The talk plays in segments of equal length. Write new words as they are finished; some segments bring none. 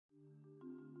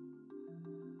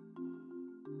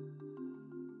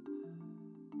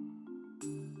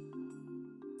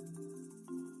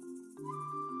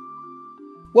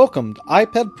Welcome to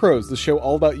iPad Pros, the show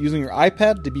all about using your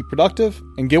iPad to be productive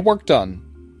and get work done.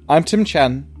 I'm Tim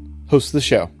Chen, host of the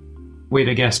show. We had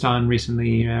a guest on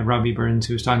recently, Robbie Burns,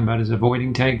 who was talking about his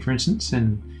avoiding tag, for instance,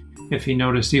 and if he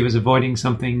noticed he was avoiding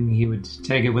something, he would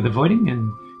tag it with avoiding,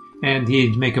 and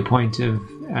he'd make a point of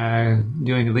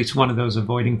doing at least one of those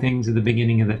avoiding things at the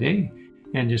beginning of the day,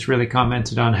 and just really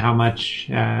commented on how much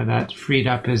that freed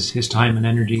up his time and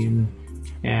energy,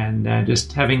 and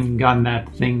just having gotten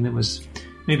that thing that was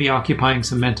maybe occupying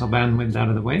some mental bandwidth out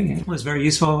of the way. It was very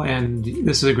useful, and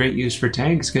this is a great use for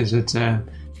tags because it's a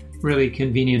really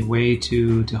convenient way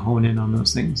to hone in on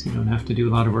those things. You don't have to do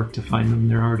a lot of work to find them.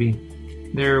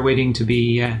 They're waiting to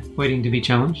be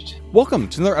challenged. Welcome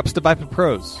to another episode of iPad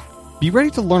Pros. Be ready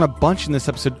to learn a bunch in this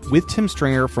episode with Tim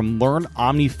Stringer from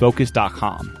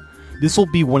LearnOmniFocus.com. This will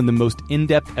be one of the most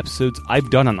in-depth episodes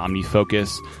I've done on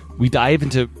OmniFocus. We dive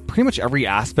into pretty much every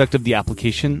aspect of the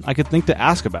application I could think to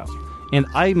ask about. And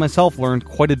I myself learned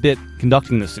quite a bit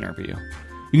conducting this interview.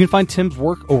 You can find Tim's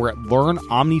work over at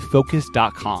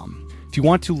LearnOmniFocus.com. If you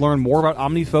want to learn more about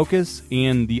OmniFocus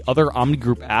and the other Omni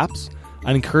Group apps,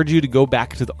 I'd encourage you to go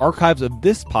back to the archives of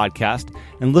this podcast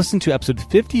and listen to episode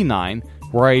 59,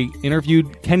 where I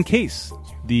interviewed Ken Case,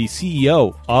 the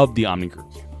CEO of the Omni Group.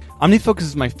 OmniFocus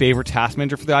is my favorite task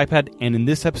manager for the iPad, and in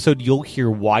this episode, you'll hear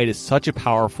why it is such a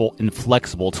powerful and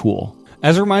flexible tool.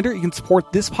 As a reminder, you can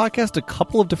support this podcast a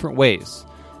couple of different ways.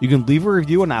 You can leave a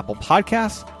review on Apple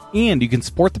Podcasts, and you can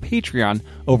support the Patreon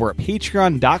over at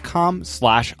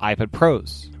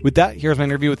patreon.com/iPadPros. With that, here's my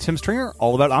interview with Tim Stringer,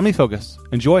 all about OmniFocus.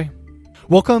 Enjoy.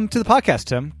 Welcome to the podcast,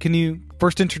 Tim. Can you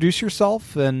first introduce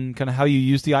yourself and kind of how you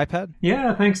use the iPad?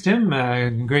 Yeah, thanks, Tim.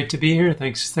 Great to be here.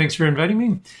 Thanks for inviting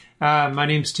me. My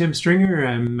name's Tim Stringer.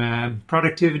 I'm a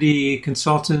productivity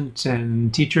consultant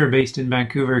and teacher based in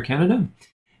Vancouver, Canada.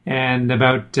 And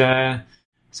about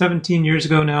 17 years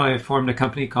ago now, I formed a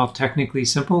company called Technically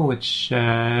Simple, which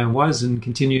was and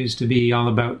continues to be all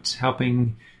about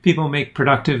helping people make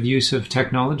productive use of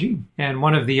technology. And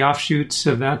one of the offshoots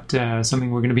of that, something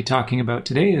we're going to be talking about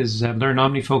today, is Learn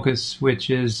OmniFocus,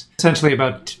 which is essentially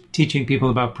about teaching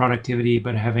people about productivity,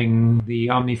 but having the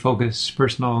OmniFocus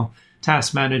personal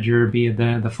task manager be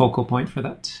the focal point for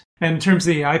that. And in terms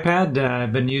of the iPad,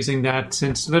 I've been using that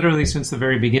since the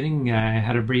very beginning. I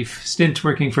had a brief stint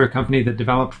working for a company that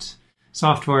developed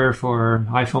software for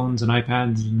iPhones and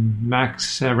iPads and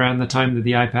Macs around the time that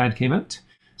the iPad came out.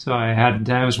 So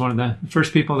I was one of the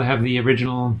first people to have the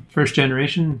original first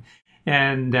generation.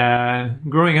 And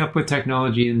growing up with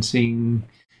technology and seeing,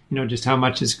 just how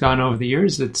much it's gone over the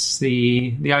years, it's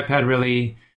the iPad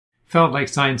really felt like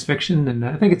science fiction, and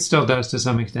I think it still does to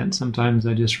some extent. Sometimes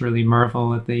I just really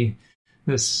marvel at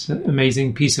this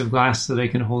amazing piece of glass that I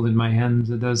can hold in my hands.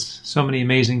 It does so many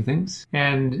amazing things.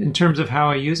 And in terms of how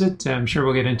I use it, I'm sure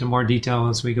we'll get into more detail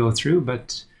as we go through,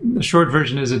 but the short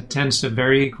version is it tends to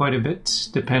vary quite a bit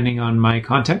depending on my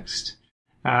context.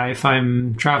 If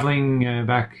I'm traveling,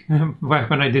 back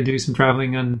when I did do some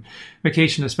traveling on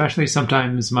vacation, especially,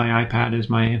 sometimes my iPad is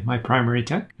my primary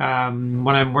tech. When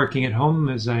I'm working at home,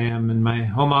 as I am in my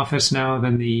home office now,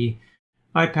 then the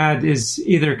iPad is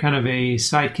either kind of a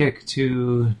sidekick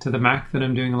to the Mac that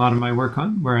I'm doing a lot of my work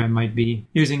on, where I might be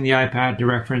using the iPad to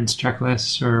reference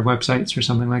checklists or websites or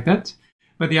something like that.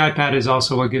 But the iPad is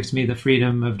also what gives me the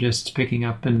freedom of just picking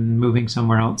up and moving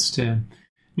somewhere else to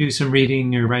do some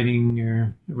reading or writing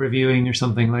or reviewing or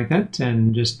something like that,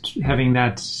 and just having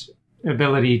that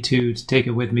ability to take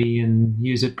it with me and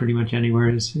use it pretty much anywhere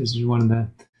is one of the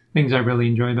things I really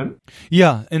enjoy about it.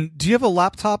 Yeah, and do you have a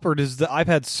laptop, or does the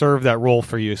iPad serve that role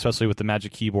for you, especially with the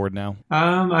Magic Keyboard now?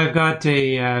 I've got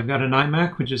an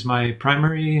iMac, which is my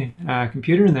primary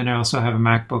computer, and then I also have a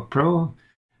MacBook Pro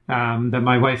that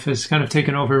my wife has kind of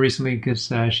taken over recently because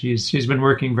she's been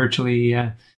working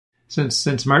virtually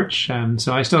since March,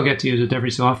 so I still get to use it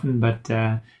every so often, but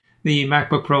the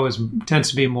MacBook Pro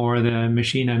tends to be more the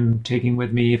machine I'm taking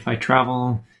with me if I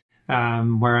travel,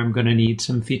 where I'm going to need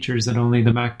some features that only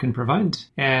the Mac can provide.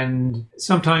 And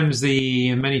many times the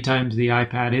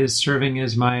iPad is serving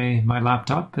as my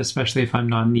laptop, especially if I'm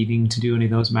not needing to do any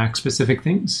of those Mac-specific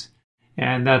things.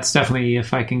 And that's definitely,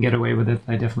 if I can get away with it,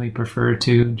 I definitely prefer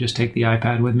to just take the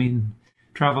iPad with me and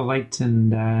travel light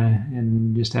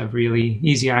and just have really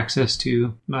easy access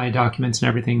to my documents and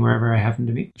everything wherever I happen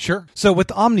to be. Sure. So with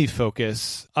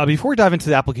OmniFocus, before we dive into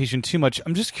the application too much,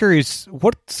 I'm just curious,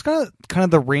 what's kind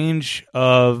of the range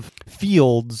of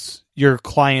fields your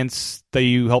clients that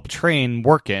you help train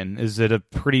work in? Is it a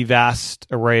pretty vast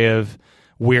array of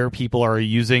where people are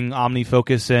using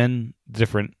OmniFocus in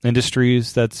different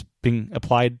industries that's being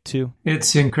applied to?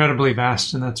 It's incredibly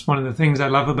vast, and that's one of the things I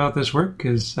love about this work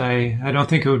is I don't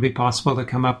think it would be possible to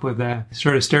come up with a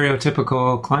sort of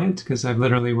stereotypical client, because I've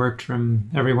literally worked from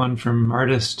everyone from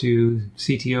artists to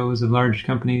CTOs of large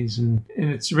companies, and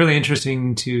it's really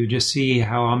interesting to just see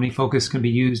how OmniFocus can be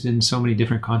used in so many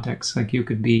different contexts. Like you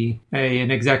could be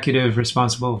an executive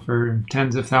responsible for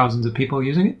tens of thousands of people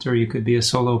using it, or you could be a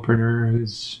solopreneur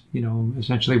who's,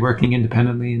 essentially working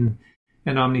independently, and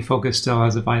OmniFocus still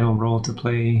has a vital role to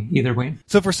play either way.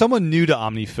 So for someone new to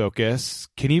OmniFocus,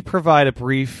 can you provide a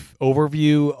brief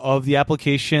overview of the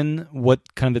application,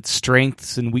 what kind of its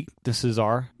strengths and weaknesses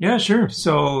are? Yeah, sure.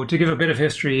 So to give a bit of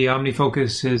history,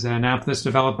 OmniFocus is an app that's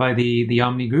developed by the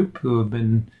Omni Group, who have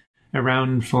been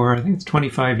around for, I think it's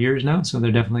 25 years now. So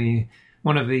they're definitely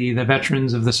one of the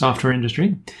veterans of the software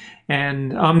industry.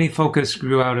 And OmniFocus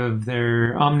grew out of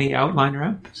their Omni Outliner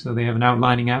app. So they have an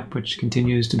outlining app, which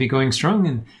continues to be going strong.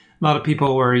 And a lot of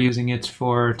people were using it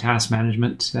for task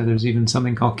management. There's even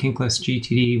something called Kinkless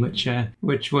GTD,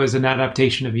 which was an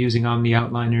adaptation of using Omni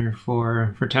Outliner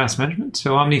for task management.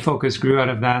 So OmniFocus grew out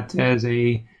of that as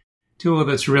a tool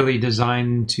that's really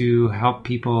designed to help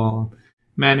people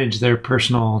manage their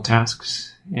personal tasks.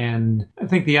 And I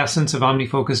think the essence of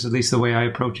OmniFocus, at least the way I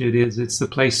approach it, is it's the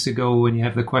place to go when you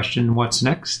have the question, what's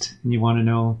next? And you want to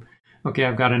know, okay,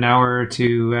 I've got an hour or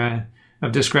two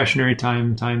of discretionary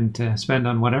time to spend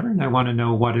on whatever, and I want to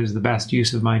know what is the best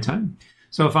use of my time.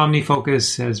 So if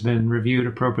OmniFocus has been reviewed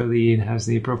appropriately and has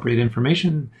the appropriate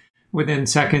information, within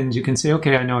seconds you can say,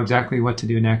 okay, I know exactly what to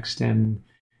do next, and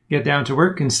get down to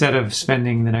work instead of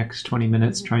spending the next 20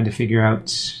 minutes trying to figure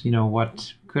out,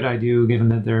 what could I do, given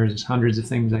that there's hundreds of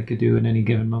things I could do at any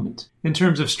given moment. In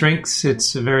terms of strengths,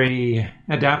 it's a very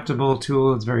adaptable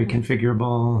tool. It's very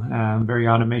configurable, very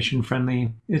automation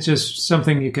friendly. It's just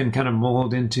something you can kind of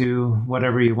mold into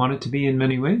whatever you want it to be in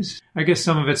many ways. I guess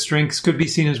some of its strengths could be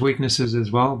seen as weaknesses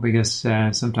as well, because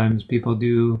sometimes people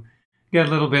do get a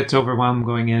little bit overwhelmed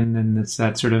going in, and it's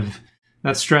that sort of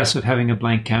that stress of having a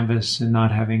blank canvas and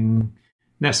not having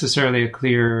necessarily a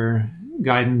clear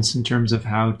guidance in terms of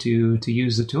how to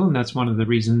use the tool. And that's one of the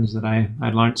reasons that I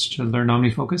launched to learn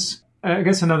OmniFocus. I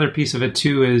guess another piece of it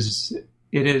too is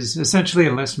it is essentially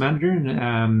a list manager.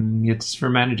 It's for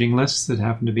managing lists that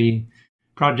happen to be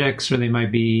projects, or they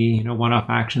might be one-off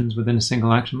actions within a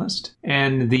single action list.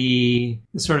 And the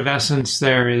sort of essence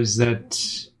there is that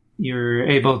you're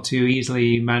able to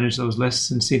easily manage those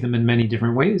lists and see them in many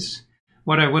different ways.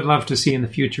 What I would love to see in the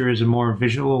future is a more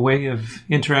visual way of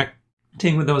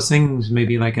interacting with those things,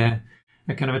 maybe like a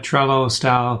kind of a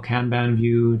Trello-style Kanban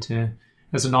view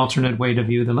as an alternate way to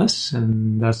view the lists.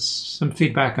 And that's some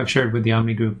feedback I've shared with the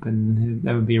Omni Group, and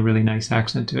that would be a really nice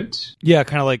accent to it. Yeah,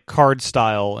 kind of like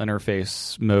card-style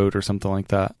interface mode or something like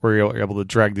that, where you're able to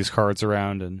drag these cards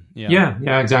around. And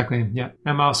Yeah, exactly. Yeah,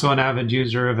 I'm also an avid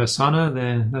user of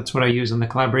Asana. That's what I use on the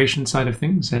collaboration side of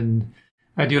things, and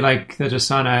I do like that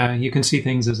Asana, you can see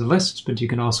things as a list, but you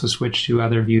can also switch to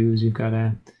other views. You've got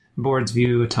a boards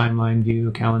view, a timeline view,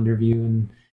 a calendar view, and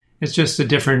it's just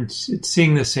it's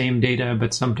seeing the same data,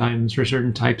 but sometimes for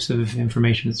certain types of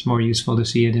information, it's more useful to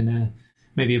see it in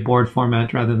maybe a board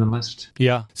format rather than list.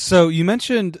 Yeah. So you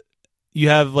mentioned you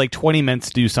have like 20 minutes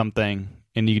to do something,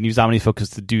 and you can use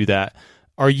OmniFocus to do that.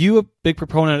 Are you a big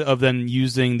proponent of then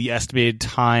using the estimated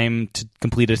time to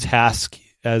complete a task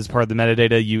as part of the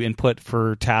metadata you input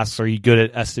for tasks? Are you good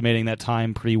at estimating that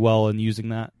time pretty well and using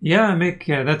that? Yeah,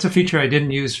 that's a feature I didn't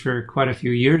use for quite a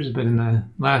few years, but in the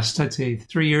last, I'd say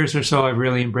 3 years or so, I've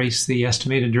really embraced the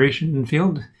estimated duration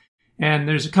field. And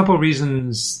there's a couple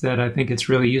reasons that I think it's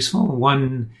really useful.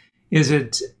 One is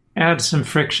it adds some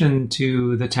friction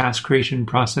to the task creation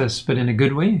process, but in a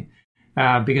good way,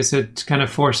 because it kind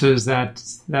of forces that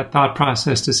thought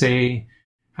process to say,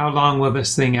 how long will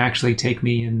this thing actually take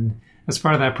me? And as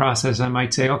part of that process, I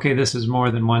might say, okay, this is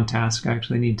more than one task. I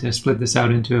actually need to split this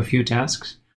out into a few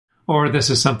tasks. Or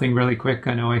this is something really quick.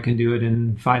 I know I can do it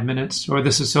in 5 minutes. Or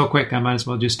this is so quick, I might as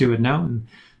well just do it now and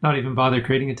not even bother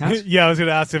creating a task. Yeah, I was going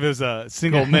to ask if it was a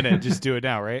single minute, just do it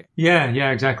now, right?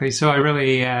 Yeah, exactly. So I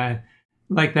really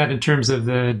like that in terms of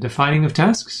the defining of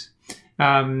tasks.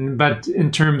 But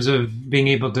in terms of being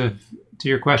able to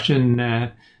your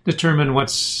question, determine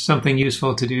what's something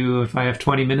useful to do if I have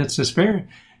 20 minutes to spare.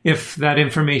 If that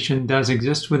information does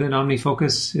exist within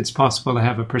OmniFocus, it's possible to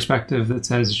have a perspective that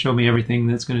says, show me everything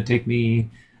that's going to take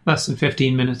me less than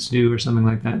 15 minutes to do or something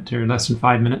like that, or less than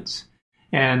 5 minutes.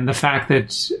 And the fact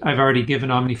that I've already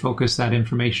given OmniFocus that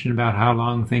information about how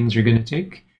long things are going to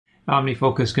take,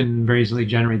 OmniFocus can very easily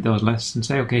generate those lists and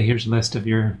say, okay, here's a list of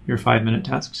your 5-minute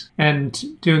tasks. And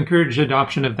to encourage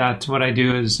adoption of that, what I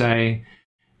do is I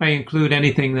I include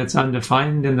anything that's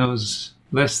undefined in those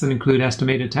lists that include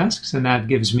estimated tasks, and that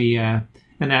gives me an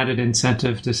added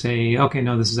incentive to say, okay,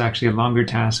 no, this is actually a longer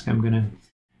task. I'm going to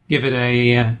give it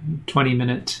a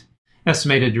 20-minute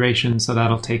estimated duration, so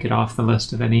that'll take it off the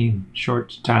list of any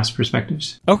short task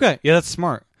perspectives. Okay, yeah, that's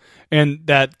smart. And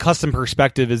that custom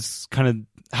perspective is kind of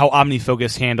how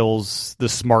OmniFocus handles the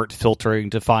smart filtering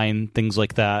to find things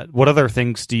like that. What other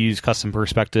things do you use custom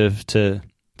perspective to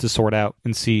sort out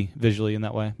and see visually in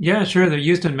that way? Yeah, sure. They're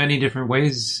used in many different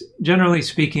ways. Generally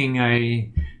speaking,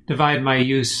 I divide my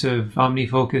use of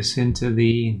OmniFocus into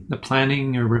the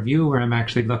planning or review where I'm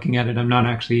actually looking at it. I'm not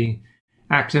actually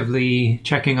actively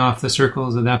checking off the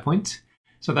circles at that point.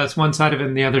 So that's one side of it.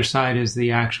 And the other side is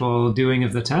the actual doing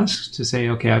of the tasks to say,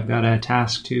 okay, I've got a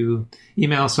task to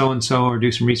email so-and-so or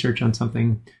do some research on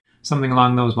something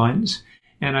along those lines.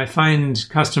 And I find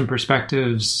custom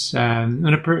perspectives,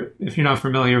 if you're not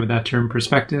familiar with that term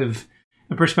perspective,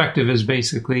 a perspective is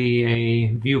basically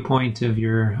a viewpoint of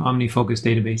your OmniFocus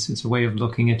database. It's a way of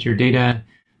looking at your data.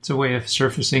 It's a way of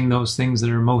surfacing those things that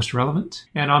are most relevant.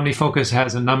 And OmniFocus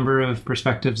has a number of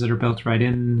perspectives that are built right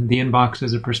in. The inbox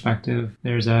is a perspective.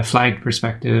 There's a flagged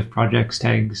perspective, projects,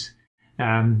 tags,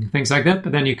 things like that.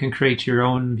 But then you can create your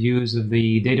own views of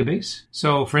the database.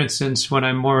 So for instance, when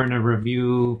I'm more in a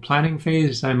review planning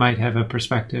phase, I might have a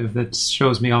perspective that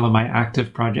shows me all of my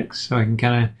active projects. So I can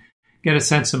kind of get a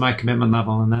sense of my commitment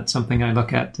level. And that's something I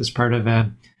look at as part of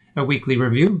a weekly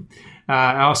review.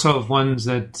 I also have ones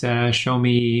that show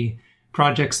me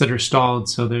projects that are stalled.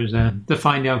 So there's a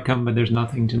defined outcome, but there's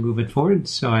nothing to move it forward.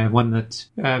 So I have one that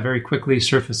very quickly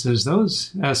surfaces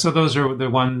those. So those are the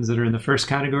ones that are in the first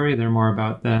category. They're more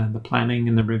about the planning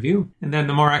and the review. And then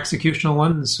the more executional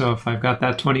ones. So if I've got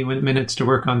that 20 minutes to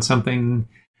work on something,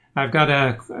 I've got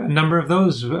a number of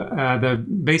those. The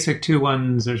basic two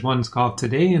ones, there's one's called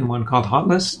Today and one called Hot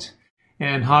List.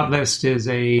 And Hot List is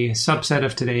a subset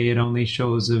of Today. It only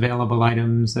shows available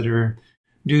items that are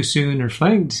due soon or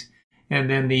flagged. And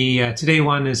then the Today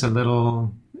one is a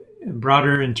little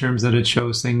broader in terms that it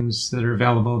shows things that are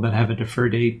available that have a defer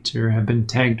date or have been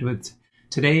tagged with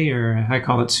today, or I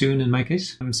call it soon in my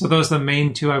case. So those are the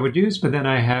main two I would use. But then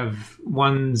I have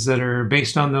ones that are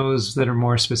based on those that are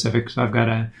more specific. So I've got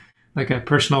a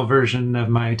personal version of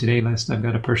my Today list. I've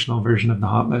got a personal version of the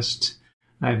Hot List.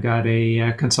 I've got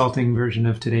a consulting version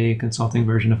of Today, a consulting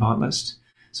version of Hot List.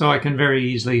 So I can very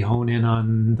easily hone in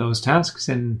on those tasks.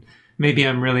 And maybe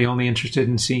I'm really only interested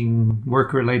in seeing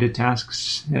work-related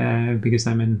tasks because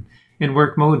I'm in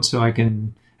work mode, so I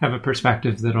can have a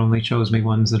perspective that only shows me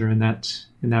ones that are in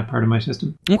that part of my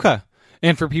system. Okay.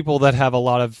 And for people that have a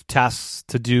lot of tasks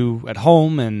to do at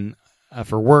home and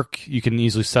for work, you can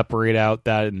easily separate out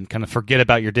that and kind of forget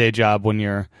about your day job when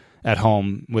you're at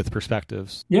home with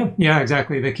perspectives. Yeah,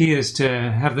 exactly. The key is to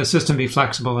have the system be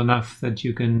flexible enough that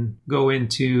you can go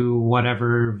into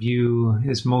whatever view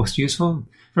is most useful.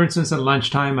 For instance, at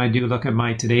lunchtime, I do look at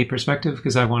my Today perspective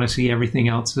because I want to see everything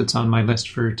else that's on my list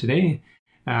for today,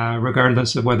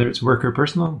 regardless of whether it's work or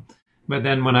personal. But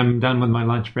then when I'm done with my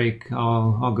lunch break,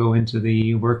 I'll go into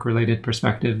the work-related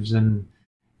perspectives and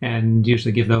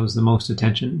usually give those the most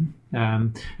attention.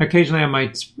 Occasionally I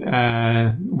might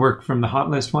work from the Hot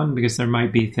List one because there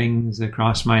might be things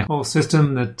across my whole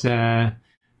system that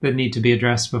need to be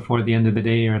addressed before the end of the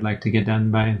day, or I'd like to get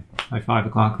done by 5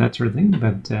 o'clock, that sort of thing.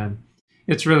 But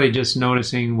it's really just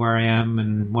noticing where I am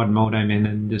and what mode I'm in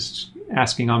and just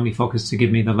asking OmniFocus to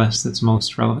give me the list that's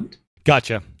most relevant.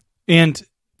 Gotcha. And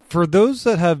for those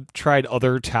that have tried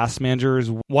other task managers,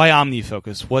 why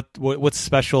OmniFocus? What's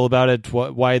special about it?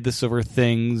 Why this over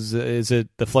things? Is it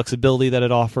the flexibility that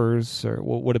it offers, or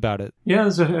what about it? Yeah,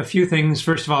 there's a few things.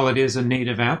 First of all, it is a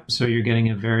native app, so you're getting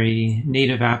a very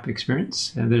native app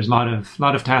experience. And there's a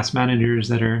lot of task managers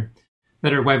that are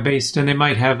web-based, and they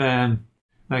might have an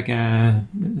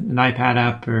iPad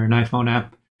app or an iPhone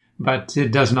app, but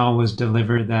it doesn't always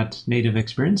deliver that native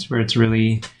experience where it's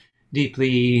really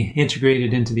deeply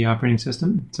integrated into the operating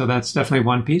system. So that's definitely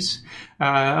one piece.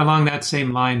 Along that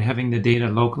same line, having the data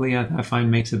locally, I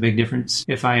find makes a big difference.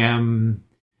 If I happen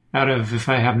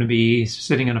to be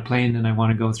sitting on a plane and I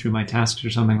want to go through my tasks or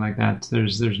something like that,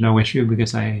 there's no issue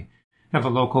because I have a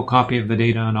local copy of the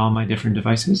data on all my different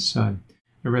devices. So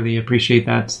I really appreciate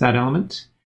that element.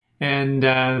 And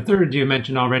the third you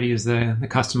mentioned already is the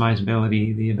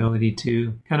customizability, the ability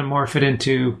to kind of morph it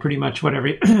into pretty much whatever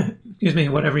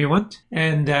you want.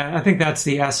 And I think that's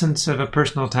the essence of a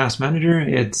personal task manager.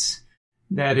 It's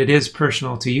that it is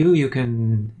personal to you. You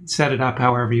can set it up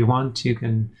however you want. You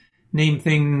can name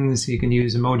things. You can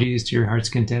use emojis to your heart's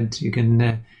content. You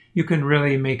can you can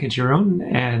really make it your own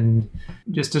and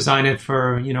just design it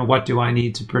for, what do I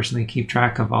need to personally keep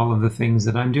track of all of the things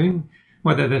that I'm doing,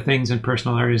 whether they're things in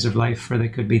personal areas of life or they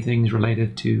could be things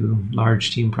related to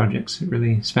large team projects. It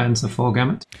really spans the full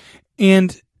gamut.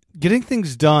 And getting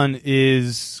things done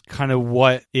is kind of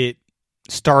what it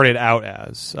started out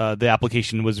as. The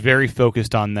application was very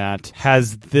focused on that.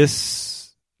 Has this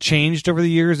changed over the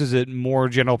years? Is it more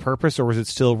general purpose, or is it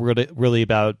still really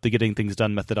about the getting things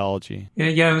done methodology?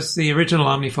 Yeah, it was the original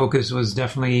OmniFocus was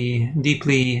definitely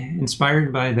deeply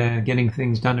inspired by the getting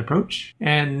things done approach.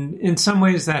 And in some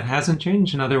ways that hasn't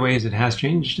changed. In other ways it has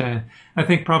changed. I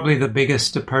think probably the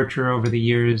biggest departure over the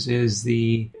years is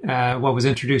what was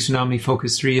introduced in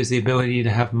OmniFocus 3 is the ability to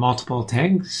have multiple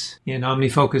tags. In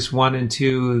OmniFocus 1 and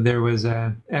 2, there was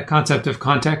a concept of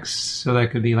context. So that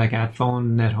could be like at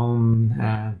phone, at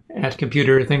home, at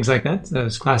computer, things like that.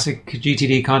 Those classic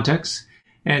GTD contexts.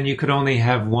 And you could only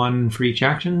have one for each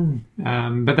action.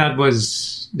 But that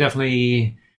was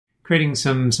definitely creating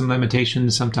some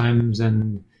limitations sometimes,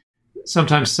 and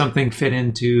sometimes something fit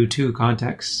into two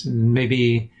contexts. And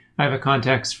maybe I have a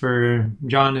context for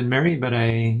John and Mary, but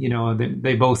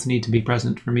they both need to be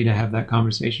present for me to have that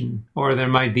conversation. Or there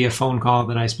might be a phone call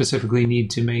that I specifically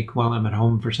need to make while I'm at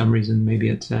home for some reason. Maybe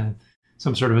it's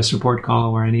some sort of a support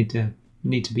call where I need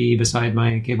to be beside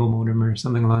my cable modem or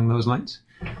something along those lines.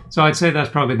 So I'd say that's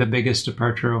probably the biggest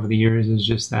departure over the years, is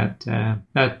just that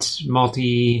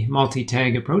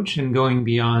multi-tag approach and going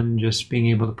beyond just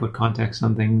being able to put context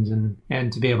on things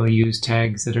and to be able to use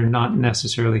tags that are not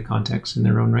necessarily context in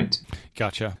their own right.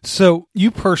 Gotcha. So you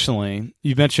personally,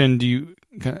 you mentioned you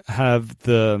have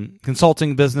the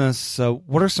consulting business. So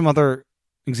what are some other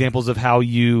examples of how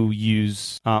you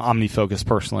use OmniFocus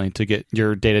personally to get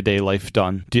your day-to-day life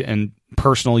done? And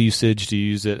personal usage, do you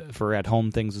use it for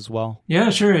at-home things as well? Yeah,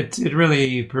 sure. It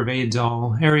really pervades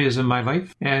all areas of my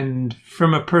life. And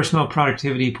from a personal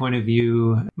productivity point of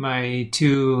view, my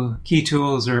two key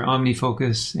tools are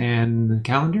OmniFocus and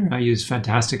Calendar. I use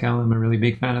Fantastical. I'm a really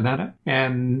big fan of that.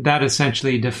 And that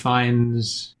essentially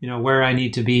defines, where I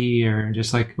need to be, or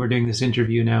just like we're doing this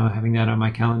interview now, having that on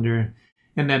my calendar.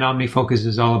 And then OmniFocus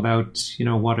is all about,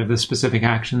 what are the specific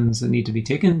actions that need to be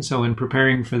taken. So in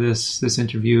preparing for this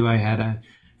interview, I had a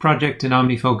project in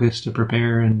OmniFocus to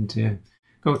prepare and to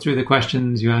go through the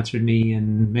questions you answered me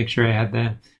and make sure I had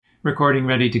the recording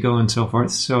ready to go and so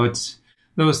forth. So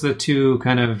those are the two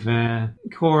kind of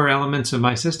core elements of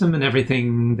my system, and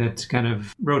everything that kind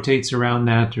of rotates around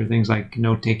that, or things like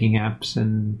note-taking apps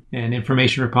and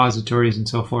information repositories and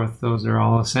so forth. Those are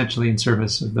all essentially in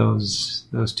service of those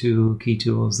two key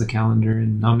tools, the calendar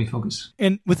and OmniFocus.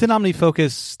 And within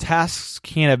OmniFocus, tasks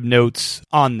can have notes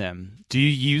on them. Do you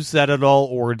use that at all,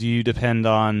 or do you depend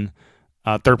on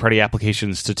third-party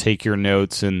applications to take your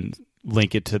notes and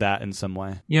link it to that in some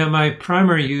way? Yeah, my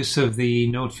primary use of the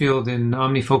note field in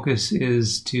OmniFocus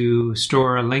is to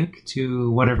store a link to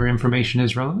whatever information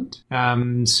is relevant.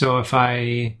 So if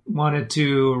I wanted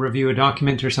to review a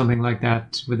document or something like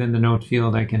that within the note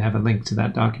field, I can have a link to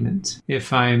that document.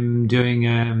 If I'm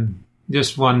doing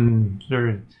just one sort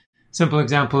of simple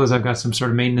example is I've got some sort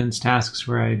of maintenance tasks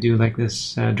where I do like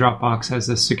this Dropbox has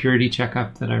this security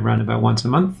checkup that I run about once a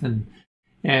month, and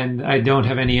I don't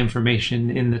have any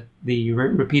information in the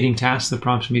repeating task that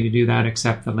prompts me to do that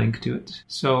except the link to it.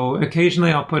 So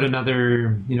occasionally I'll put another,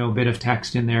 bit of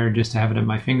text in there just to have it at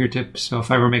my fingertips. So if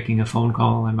I were making a phone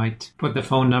call, I might put the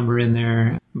phone number in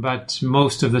there. But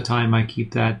most of the time I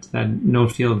keep that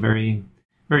note field very,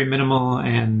 very minimal,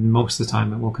 and most of the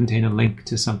time it will contain a link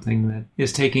to something that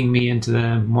is taking me into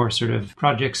the more sort of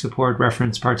project support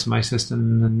reference parts of my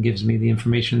system and gives me the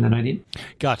information that I need.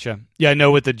 Gotcha. Yeah, I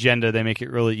know with Agenda, they make it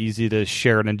really easy to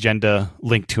share an agenda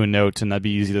link to a note, and that'd be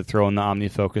easy to throw in the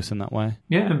OmniFocus in that way.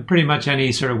 Yeah, and pretty much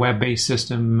any sort of web-based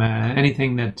system,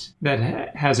 anything that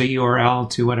has a URL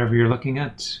to whatever you're looking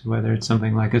at, whether it's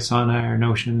something like Asana or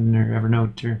Notion or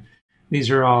Evernote, or these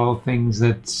are all things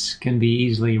that can be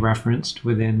easily referenced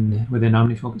within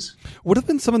OmniFocus. What have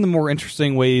been some of the more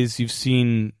interesting ways you've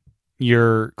seen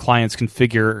your clients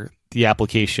configure the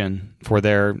application for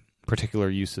their particular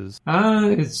uses?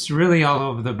 It's really all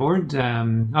over the board. A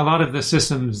lot of the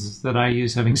systems that I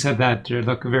use, having said that,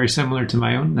 look very similar to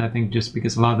my own. I think just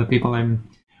because a lot of the people I'm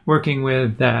working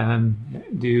with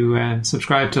do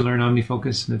subscribe to Learn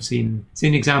OmniFocus, and have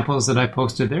seen examples that I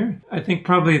posted there. I think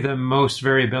probably the most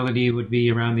variability would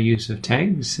be around the use of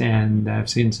tags, and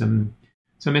I've seen some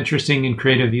interesting and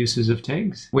creative uses of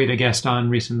tags. We had a guest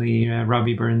on recently,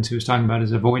 Robbie Burns, who was talking about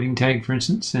his avoiding tag, for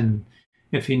instance, and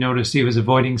if he noticed he was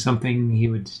avoiding something, he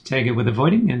would tag it with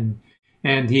avoiding,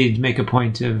 and he'd make a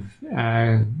point of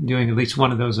doing at least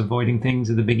one of those avoiding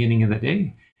things at the beginning of the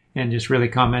day. and just really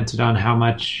commented on how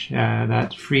much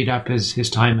that freed up his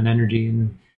time and energy,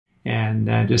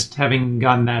 and just having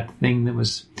gotten that thing that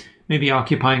was maybe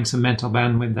occupying some mental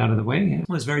bandwidth out of the way. It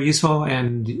was very useful,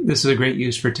 and this is a great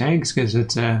use for tags because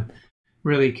it's a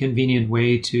really convenient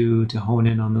way to hone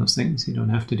in on those things. You don't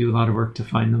have to do a lot of work to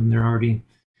find them.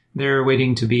 They're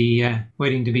waiting to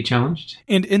be challenged.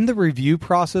 And in the review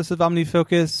process of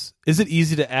OmniFocus, is it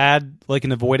easy to add like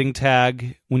an avoiding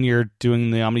tag when you're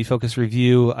doing the OmniFocus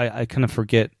review? I kind of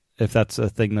forget if that's a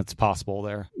thing that's possible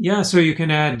there. Yeah, so you can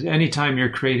add, anytime you're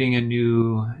creating a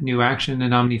new action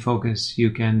in OmniFocus, you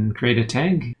can create a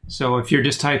tag. So if you're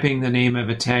just typing the name of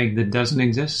a tag that doesn't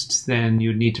exist, then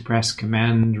you'd need to press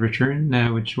Command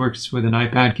Return, which works with an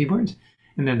iPad keyboard.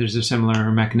 And then there's a similar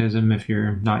mechanism if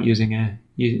you're not using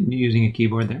a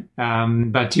keyboard there.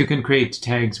 But you can create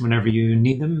tags whenever you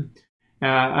need them.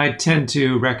 I tend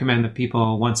to recommend that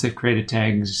people, once they've created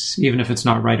tags, even if it's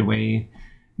not right away,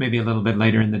 maybe a little bit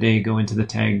later in the day, go into the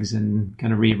tags and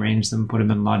kind of rearrange them, put them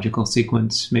in logical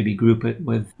sequence, maybe group it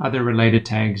with other related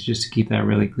tags just to keep that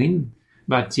really clean.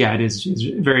 But yeah, it's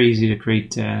very easy to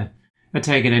create a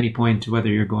tag at any point, whether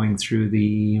you're going through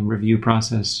the review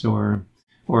process or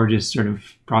just sort of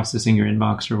processing your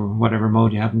inbox or whatever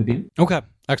mode you happen to be in. Okay,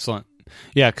 excellent.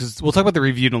 Yeah, because we'll talk about the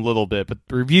review in a little bit, but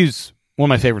the review's one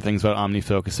of my favorite things about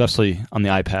OmniFocus, especially on the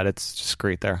iPad. It's just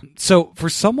great there. So for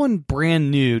someone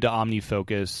brand new to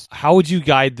OmniFocus, how would you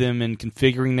guide them in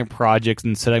configuring their projects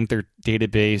and setting up their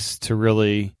database to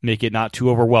really make it not too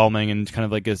overwhelming and kind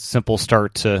of like a simple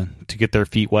start to get their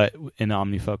feet wet in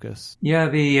OmniFocus?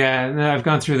 Yeah, I've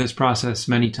gone through this process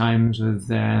many times with,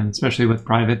 especially with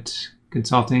private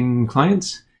consulting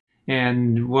clients.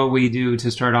 And what we do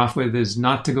to start off with is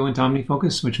not to go into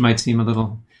OmniFocus, which might seem a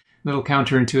little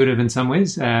counterintuitive in some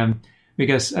ways,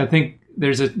 because I think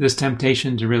there's this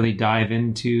temptation to really dive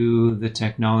into the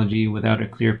technology without a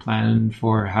clear plan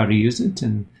for how to use it,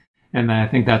 and I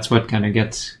think that's what kind of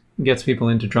gets people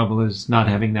into trouble, is not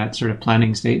having that sort of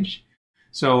planning stage.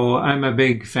 So I'm a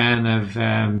big fan of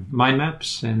mind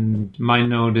maps, and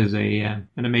MindNode is an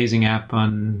amazing app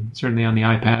certainly on the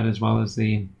iPad as well as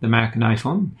the Mac and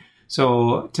iPhone.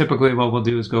 So typically what we'll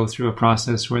do is go through a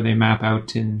process where they map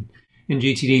out in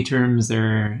GTD terms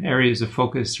their areas of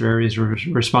focus or areas of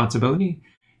responsibility,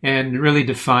 and really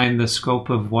define the scope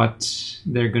of what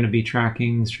they're going to be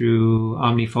tracking through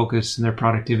OmniFocus and their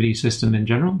productivity system in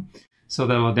general. So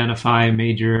they'll identify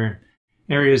major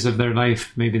areas of their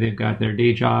life. Maybe they've got their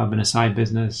day job and a side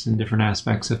business and different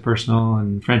aspects of personal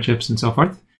and friendships and so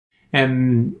forth.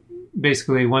 And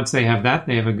basically, once they have that,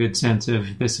 they have a good sense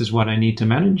of, this is what I need to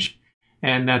manage.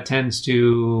 And that tends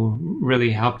to really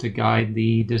help to guide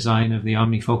the design of the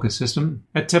OmniFocus system.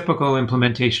 A typical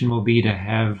implementation will be to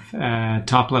have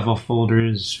top-level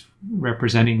folders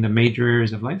representing the major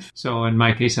areas of life. So in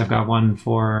my case, I've got one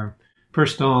for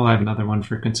personal, I have another one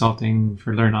for consulting,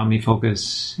 for Learn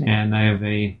OmniFocus, and I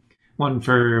have one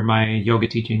for my yoga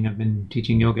teaching. I've been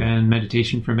teaching yoga and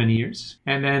meditation for many years.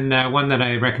 And then one that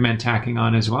I recommend tacking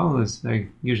on as well is I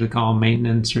usually call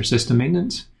maintenance or system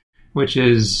maintenance, which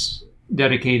is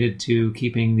dedicated to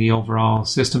keeping the overall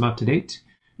system up to date,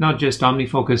 not just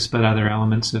OmniFocus, but other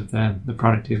elements of the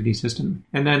productivity system.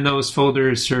 And then those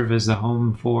folders serve as the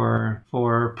home for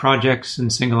projects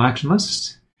and single action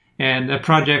lists. And a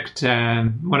project,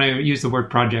 when I use the word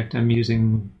project, I'm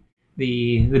using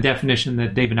the definition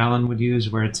that David Allen would use,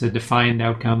 where it's a defined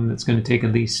outcome that's going to take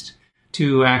at least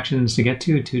 2 actions to get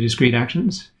to, 2 discrete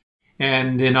actions.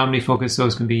 And in OmniFocus,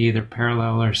 those can be either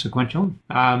parallel or sequential.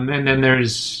 And then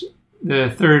there's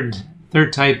the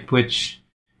third type, which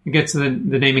gets the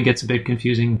naming gets a bit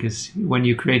confusing, because when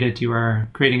you create it, you are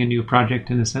creating a new project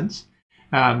in a sense.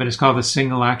 But it's called a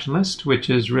single action list,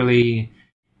 which is really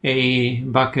a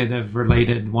bucket of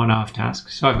related one-off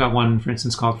tasks. So I've got one, for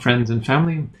instance, called friends and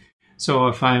family. So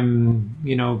if I'm,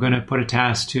 going to put a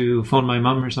task to phone my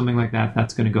mom or something like that,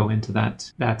 that's going to go into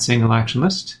that single action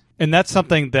list. And that's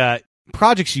something that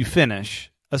projects you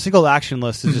finish. A single action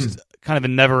list is just kind of a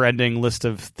never-ending list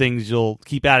of things you'll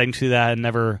keep adding to that and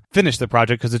never finish the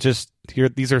project, because it's just,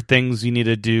 these are things you need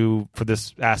to do for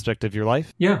this aspect of your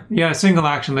life. Yeah. A single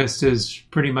action list is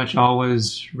pretty much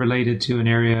always related to an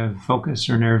area of focus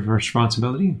or an area of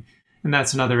responsibility. And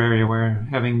that's another area where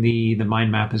having the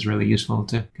mind map is really useful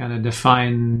to kind of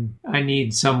define, I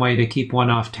need some way to keep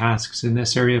one-off tasks in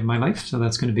this area of my life. So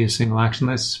that's going to be a single action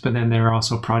list. But then there are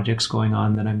also projects going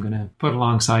on that I'm going to put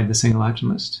alongside the single action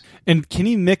list. And can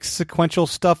you mix sequential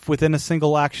stuff within a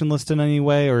single action list in any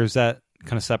way, or is that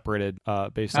kind of separated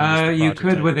based on you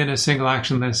could type? Within a single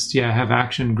action list, have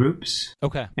action groups.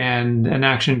 Okay. And an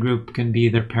action group can be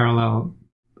either parallel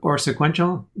or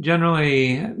sequential.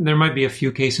 Generally, there might be a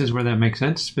few cases where that makes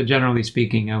sense, but generally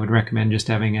speaking, I would recommend just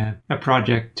having a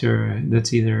project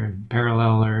that's either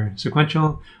parallel or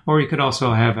sequential, or you could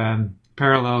also have a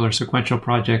parallel or sequential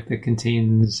project that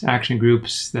contains action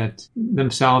groups that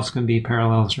themselves can be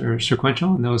parallel or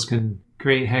sequential, and those can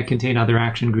contain other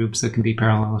action groups that can be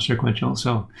parallel or sequential.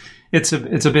 So it's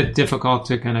a bit difficult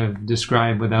to kind of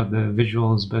describe without the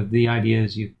visuals, but the idea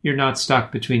is you're not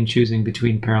stuck choosing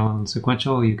between parallel and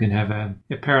sequential. You can have a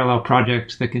parallel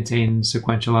project that contains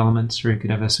sequential elements, or you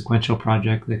could have a sequential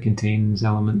project that contains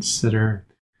elements that are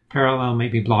parallel,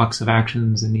 maybe blocks of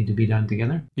actions that need to be done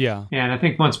together. Yeah. And I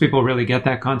think once people really get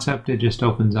that concept, it just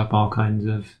opens up all kinds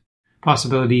of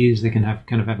possibilities. They can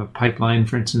have a pipeline,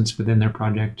 for instance, within their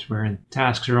project where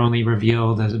tasks are only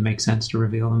revealed as it makes sense to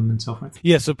reveal them and so forth.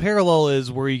 Yeah, so parallel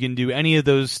is where you can do any of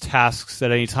those tasks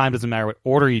at any time. Doesn't matter what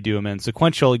order you do them in.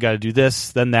 Sequential, you got to do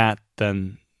this, then that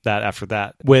after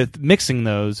that. With mixing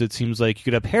those, it seems like you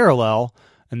could have parallel,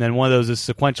 and then one of those is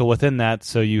sequential within that.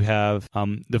 So you have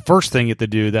the first thing you have to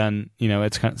do. Then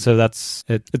it's kind of, so that's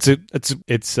it.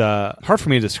 It's hard for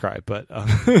me to describe, but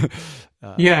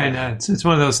it's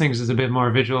one of those things that's a bit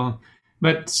more visual.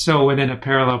 But so within a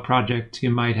parallel project, you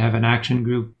might have an action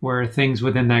group where things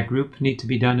within that group need to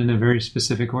be done in a very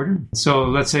specific order. So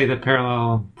let's say the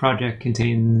parallel project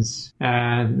contains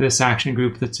this action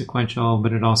group that's sequential,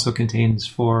 but it also contains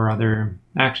 4 other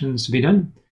actions to be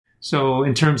done. So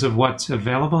in terms of what's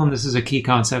available, and this is a key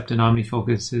concept in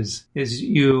OmniFocus, is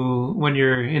you, when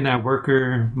you're in that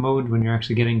worker mode, when you're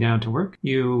actually getting down to work,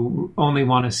 you only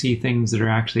want to see things that are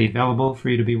actually available for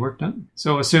you to be worked on.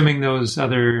 So assuming those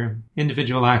other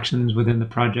individual actions within the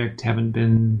project haven't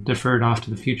been deferred off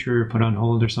to the future, put on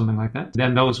hold or something like that,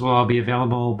 then those will all be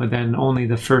available, but then only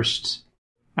the first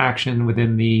action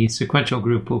within the sequential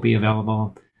group will be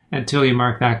available until you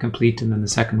mark that complete, and then the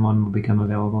second one will become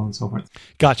available and so forth.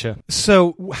 Gotcha.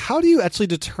 So how do you actually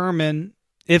determine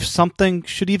if something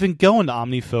should even go into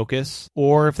OmniFocus,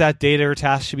 or if that data or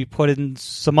task should be put in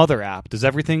some other app? Does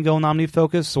everything go in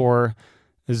OmniFocus, or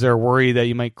is there a worry that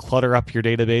you might clutter up your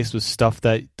database with stuff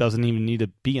that doesn't even need to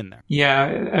be in there? Yeah,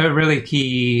 a really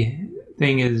key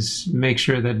thing is make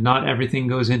sure that not everything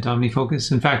goes into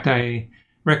OmniFocus. In fact, I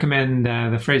recommend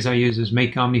the phrase I use is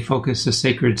make OmniFocus a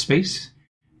sacred space,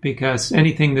 because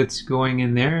anything that's going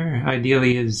in there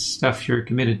ideally is stuff you're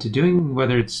committed to doing,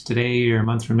 whether it's today or a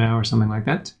month from now or something like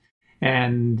that.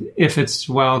 And if it's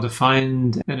well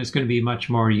defined, then it's going to be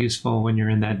much more useful when you're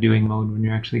in that doing mode, when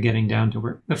you're actually getting down to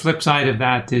work. The flip side of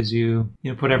that is you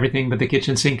put everything but the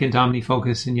kitchen sink into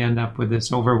OmniFocus, and you end up with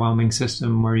this overwhelming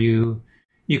system where you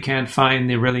can't find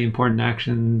the really important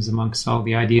actions amongst all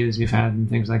the ideas you've had and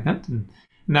things like that. And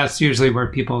that's usually where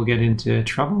people get into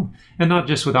trouble. And not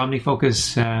just with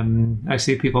OmniFocus. I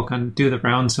see people kind of do the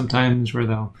rounds sometimes where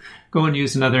they'll go and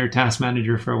use another task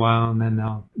manager for a while, and then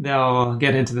they'll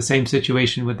get into the same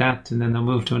situation with that, and then they'll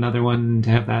move to another one to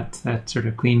have that sort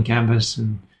of clean canvas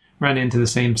and run into the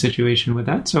same situation with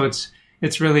that. So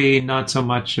it's really not so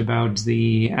much about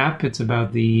the app, it's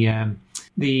about the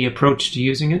approach to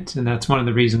using it. And that's one of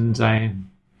the reasons I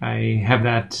have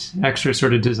that extra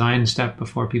sort of design step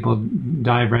before people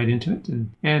dive right into it.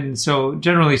 And so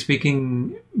generally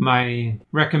speaking, my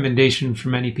recommendation for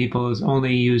many people is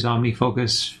only use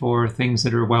OmniFocus for things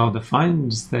that are well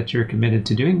defined that you're committed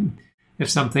to doing.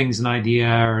 If something's an idea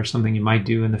or something you might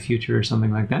do in the future or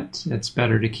something like that, it's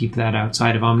better to keep that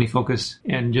outside of OmniFocus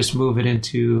and just move it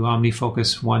into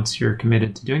OmniFocus once you're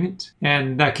committed to doing it.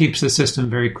 And that keeps the system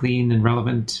very clean and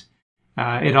relevant.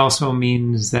 It also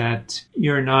means that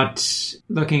you're not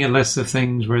looking at lists of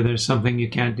things where there's something you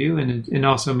can't do. And it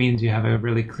also means you have a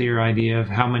really clear idea of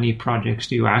how many projects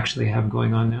do you actually have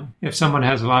going on now. If someone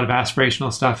has a lot of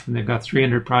aspirational stuff and they've got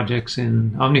 300 projects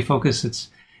in OmniFocus,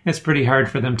 it's pretty hard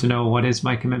for them to know what is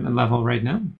my commitment level right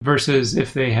now. Versus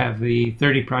if they have the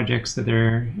 30 projects that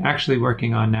they're actually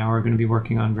working on now or going to be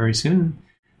working on very soon,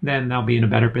 then they'll be in a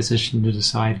better position to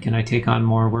decide, can I take on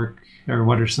more work, or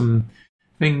what are some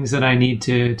things that I need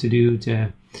to do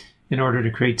in order to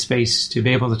create space to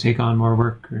be able to take on more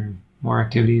work or more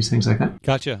activities, things like that.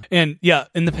 Gotcha. And yeah,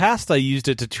 in the past, I used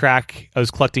it to track, I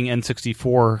was collecting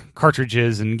N64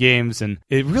 cartridges and games, and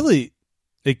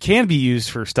it can be used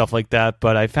for stuff like that,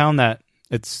 but I found that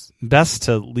it's best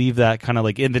to leave that kind of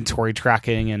like inventory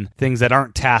tracking and things that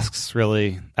aren't tasks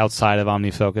really outside of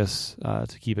OmniFocus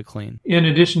to keep it clean. In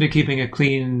addition to keeping it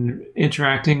clean,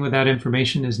 interacting with that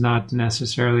information is not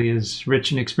necessarily as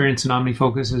rich an experience in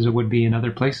OmniFocus as it would be in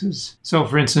other places. So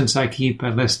for instance, I keep a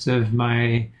list of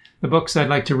the books I'd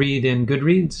like to read in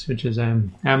Goodreads, which is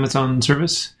an Amazon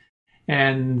service.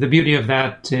 And the beauty of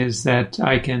that is that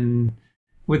I can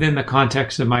within the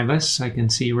context of my lists, I can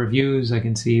see reviews. I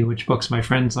can see which books my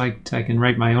friends liked. I can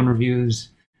write my own reviews.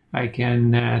 I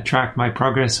can track my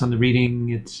progress on the reading.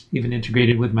 It's even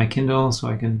integrated with my Kindle, so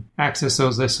I can access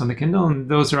those lists on the Kindle. And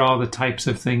those are all the types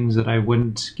of things that I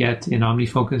wouldn't get in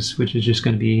OmniFocus, which is just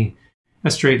going to be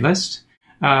a straight list.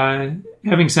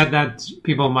 Having said that,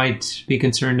 people might be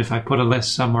concerned if I put a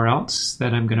list somewhere else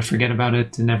that I'm going to forget about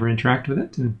it and never interact with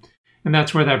it. And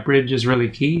that's where that bridge is really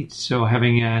key. So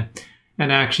having an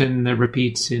action that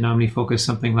repeats in OmniFocus,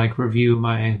 something like review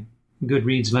my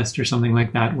Goodreads list or something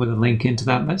like that with a link into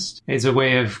that list, is a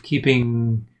way of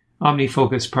keeping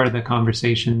OmniFocus part of the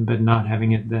conversation, but not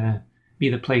having it be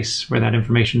the place where that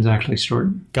information is actually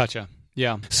stored. Gotcha.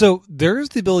 Yeah. So there's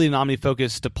the ability in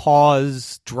OmniFocus to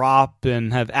pause, drop,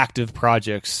 and have active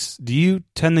projects. Do you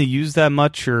tend to use that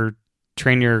much or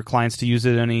train your clients to use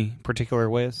it in any particular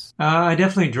ways? I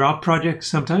definitely drop projects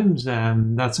sometimes.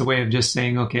 That's a way of just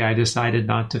saying, okay, I decided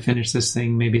not to finish this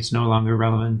thing. Maybe it's no longer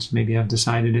relevant. Maybe I've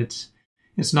decided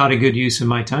it's not a good use of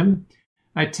my time.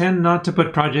 I tend not to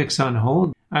put projects on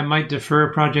hold. I might defer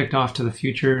a project off to the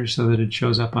future so that it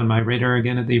shows up on my radar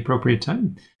again at the appropriate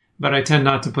time. But I tend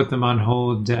not to put them on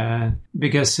hold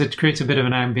because it creates a bit of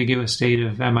an ambiguous state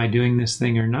of, am I doing this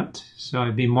thing or not? So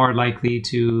I'd be more likely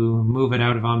to move it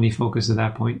out of OmniFocus at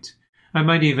that point. I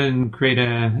might even create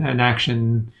an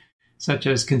action such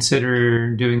as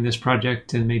consider doing this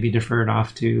project and maybe defer it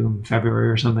off to February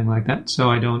or something like that. So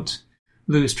I don't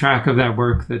lose track of that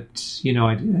work that,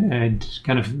 I'd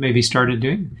kind of maybe started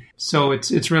doing. So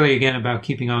it's really, again, about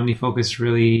keeping OmniFocus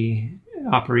really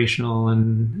operational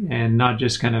and not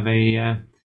just kind of a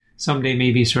someday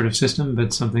maybe sort of system,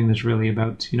 but something that's really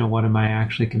about, what am I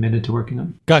actually committed to working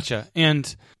on? Gotcha.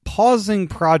 And pausing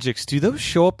projects, do those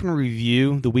show up in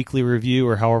review, the weekly review,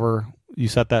 or however you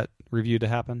set that review to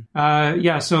happen?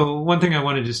 Yeah. So one thing I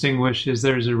want to distinguish is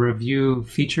there's a review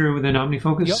feature within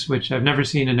OmniFocus, which I've never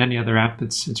seen in any other app.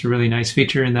 It's a really nice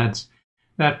feature, and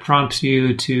that prompts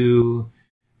you to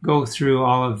go through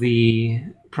all of the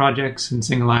projects and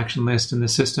single action list in the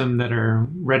system that are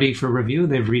ready for review.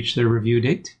 They've reached their review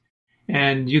date.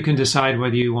 And you can decide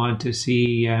whether you want to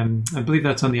see, I believe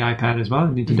that's on the iPad as well.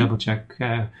 I need to double check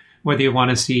whether you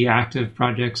want to see active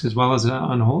projects as well as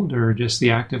on hold or just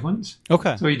the active ones.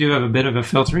 Okay. So you do have a bit of a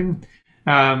filtering.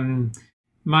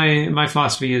 My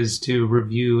philosophy is to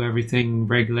review everything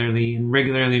regularly, and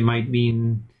regularly might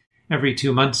mean every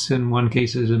 2 months in one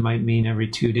cases, it might mean every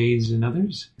 2 days in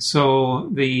others. So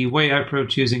the way I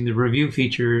approach using the review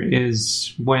feature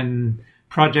is when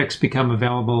projects become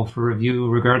available for review,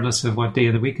 regardless of what day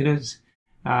of the week it is.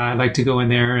 I like to go in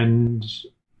there and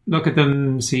look at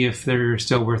them, see if they're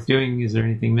still worth doing. Is there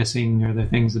anything missing? Are there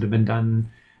things that have been done?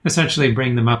 Essentially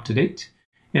bring them up to date,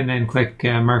 and then click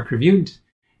Mark Reviewed.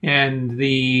 And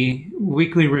the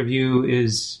weekly review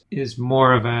is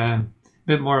more of a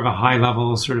bit more of a high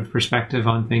level sort of perspective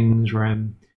on things, where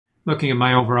I'm looking at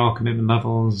my overall commitment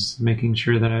levels, making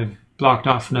sure that I've blocked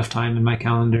off enough time in my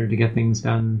calendar to get things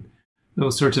done,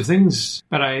 those sorts of things.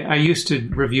 But I used to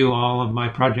review all of my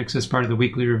projects as part of the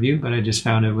weekly review, but I just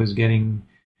found it was getting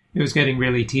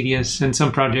really tedious. And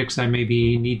some projects I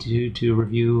maybe need to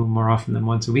review more often than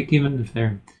once a week, even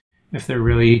if they're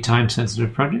really time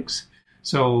sensitive projects.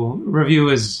 So review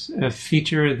is a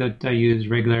feature that I use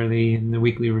regularly, and the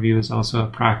weekly review is also a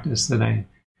practice that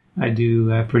I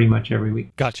do pretty much every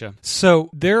week. Gotcha.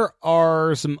 So there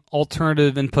are some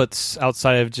alternative inputs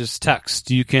outside of just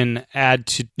text. You can add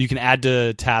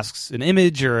to tasks an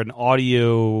image or an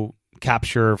audio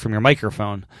capture from your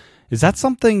microphone. Is that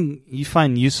something you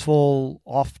find useful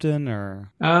often,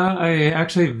 or? I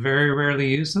actually very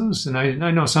rarely use those, and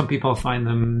I know some people find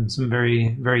them some very,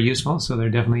 very useful. So they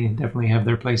definitely have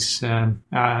their place.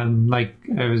 Like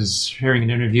I was hearing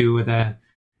an interview with I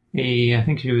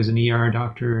think she was an ER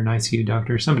doctor, an ICU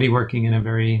doctor, somebody working in a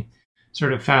very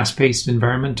sort of fast-paced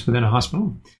environment within a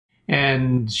hospital.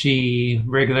 And she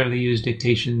regularly used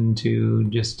dictation to,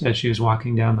 just as she was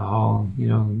walking down the hall,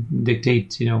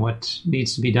 dictate, what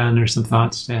needs to be done, or some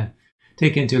thoughts to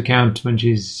take into account when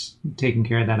she's taking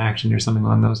care of that action or something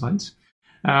along those lines.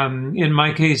 In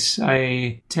my case,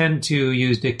 I tend to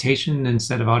use dictation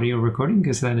instead of audio recording,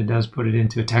 because then it does put it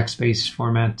into a text-based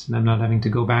format, and I'm not having to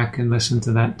go back and listen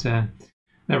to that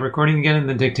recording again. And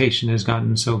the dictation has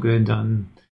gotten so good on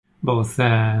both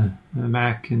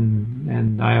Mac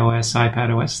and iOS,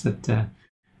 iPad OS, that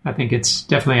I think it's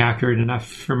definitely accurate enough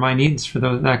for my needs for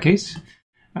that case.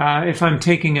 If I'm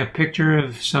taking a picture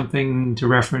of something to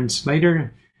reference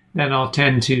later, then I'll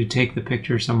tend to take the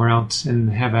picture somewhere else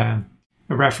and have a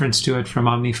a reference to it from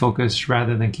OmniFocus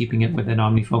rather than keeping it within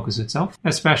OmniFocus itself,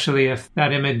 especially if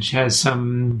that image has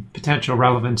some potential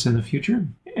relevance in the future.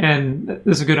 And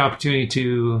there's a good opportunity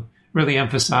to really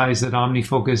emphasize that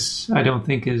OmniFocus, I don't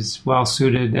think, is well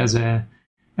suited as a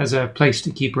place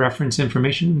to keep reference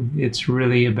information. It's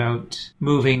really about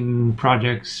moving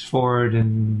projects forward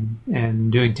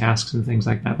and doing tasks and things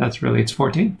like that. That's really its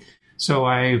forte. So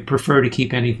I prefer to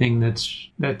keep anything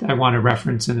that I want to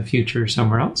reference in the future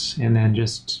somewhere else, and then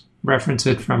just reference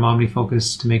it from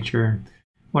OmniFocus to make sure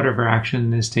whatever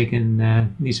action is taken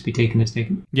needs to be taken is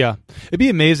taken. Yeah. It'd be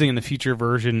amazing in the future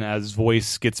version as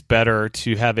voice gets better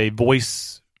to have a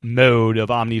voice mode of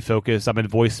OmniFocus. I'm in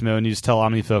voice mode and you just tell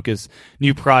OmniFocus,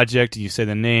 new project, you say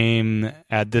the name,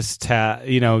 add this tab,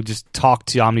 just talk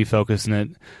to OmniFocus and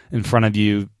it in front of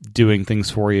you doing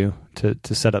things for you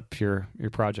to set up your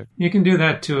project. You can do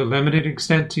that to a limited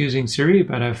extent using Siri,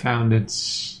 but I've found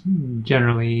it's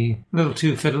generally a little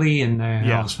too fiddly, and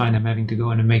I always find I'm having to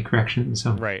go in and make corrections.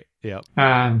 So right, yeah.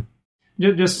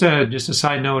 Just a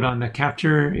side note on the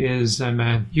capture is I'm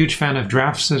a huge fan of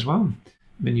drafts as well.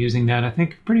 I've been using that, I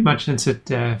think, pretty much since it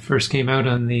first came out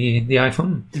on the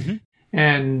iPhone. Mm-hmm.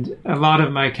 And a lot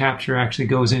of my capture actually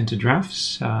goes into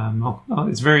drafts.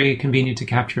 It's very convenient to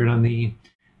capture it on the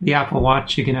Apple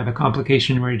Watch. You can have a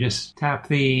complication where you just tap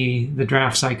the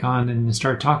drafts icon and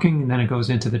start talking, and then it goes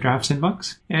into the drafts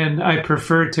inbox. And I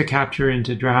prefer to capture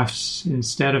into drafts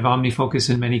instead of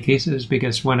OmniFocus in many cases,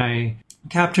 because when I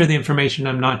capture the information,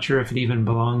 I'm not sure if it even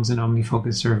belongs in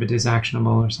OmniFocus or if it is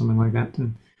actionable or something like that.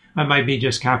 And I might be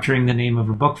just capturing the name of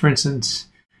a book, for instance,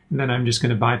 and then I'm just going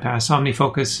to bypass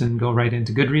OmniFocus and go right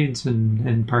into Goodreads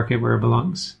and park it where it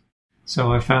belongs.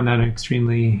 So I found that an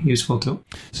extremely useful tool.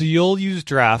 So you'll use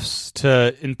drafts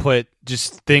to input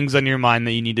just things on your mind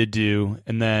that you need to do,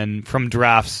 and then from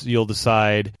drafts, you'll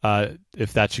decide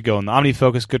if that should go in the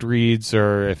OmniFocus Goodreads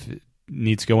or if it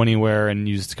needs to go anywhere, and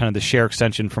use kind of the share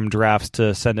extension from drafts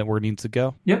to send it where it needs to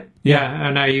go. Yep. Yeah.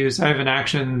 And I have an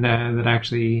action that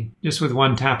actually just with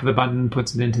one tap of the button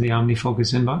puts it into the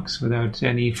OmniFocus inbox without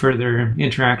any further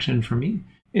interaction from me.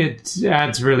 It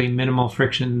adds really minimal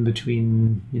friction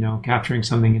between, capturing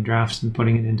something in drafts and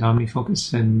putting it into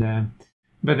OmniFocus. And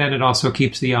but then it also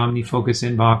keeps the OmniFocus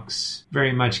inbox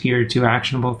very much geared to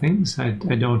actionable things. I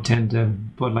don't tend to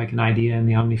put like an idea in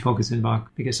the OmniFocus inbox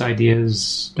because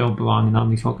ideas don't belong in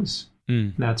OmniFocus.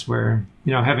 That's where,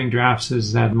 having drafts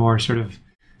is that more sort of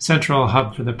central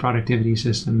hub for the productivity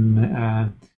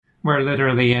system, where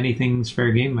literally anything's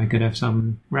fair game. I could have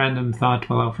some random thought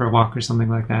while out for a walk or something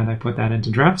like that. I put that into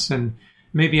drafts, and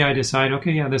maybe I decide,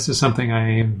 okay, yeah, this is something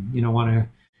I, want to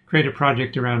create a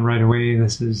project around right away.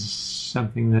 This is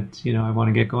something that, I want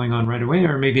to get going on right away.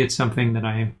 Or maybe it's something that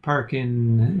I park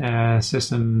in a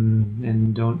system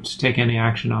and don't take any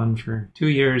action on for 2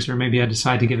 years. Or maybe I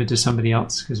decide to give it to somebody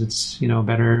else because it's, a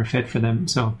better fit for them.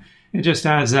 So it just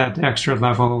adds that extra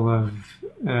level of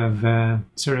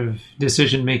sort of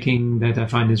decision making that I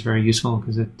find is very useful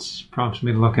because it prompts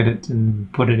me to look at it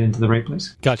and put it into the right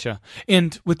place. Gotcha.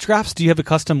 And with drafts, do you have a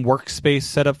custom workspace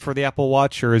set up for the Apple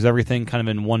Watch, or is everything kind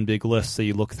of in one big list that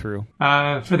you look through?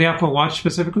 For the Apple Watch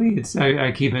specifically,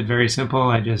 I keep it very simple.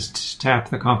 I just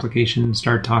tap the complication,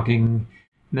 start talking,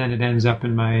 and then it ends up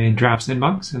in my drafts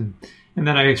inbox. And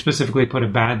then I specifically put a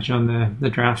badge on the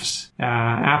drafts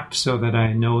app so that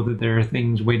I know that there are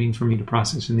things waiting for me to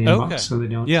process in the inbox, so they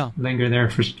don't linger there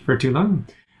for too long.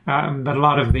 But a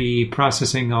lot of the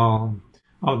processing I'll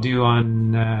do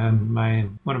on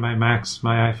one of my Macs,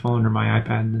 my iPhone or my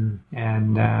iPad,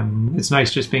 and it's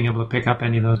nice just being able to pick up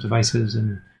any of those devices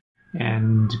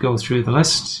and go through the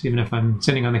list. Even if I'm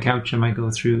sitting on the couch, I might go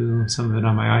through some of it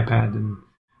on my iPad and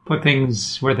put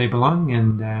things where they belong.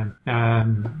 And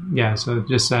so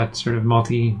just that sort of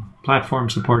multi-platform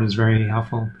support is very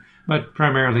helpful. But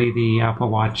primarily the Apple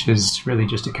Watch is really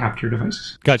just a capture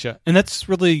device. Gotcha. And that's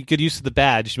really good use of the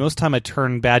badge. Most of the time I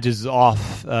turn badges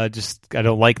off, I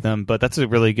don't like them, but that's a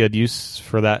really good use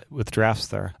for that with drafts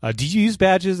there. Do you use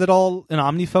badges at all in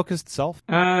OmniFocus itself?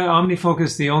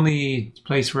 OmniFocus, the only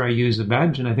place where I use a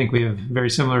badge, and I think we have very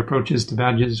similar approaches to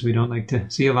badges, we don't like to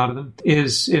see a lot of them,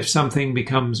 is if something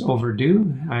becomes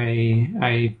overdue,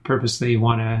 I purposely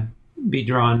want to be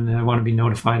drawn, I want to be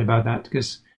notified about that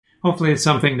because hopefully it's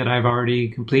something that I've already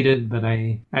completed, but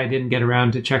I didn't get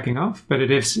around to checking off. But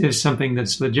if it's something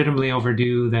that's legitimately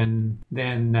overdue, then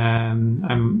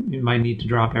I might need to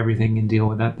drop everything and deal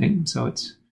with that thing. So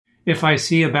if I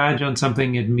see a badge on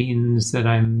something, it means that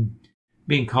I'm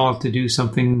being called to do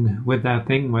something with that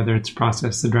thing, whether it's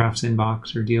process the drafts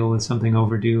inbox or deal with something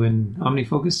overdue in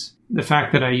OmniFocus. The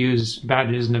fact that I use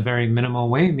badges in a very minimal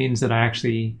way means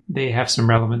that they have some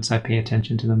relevance. I pay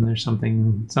attention to them. There's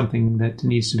something that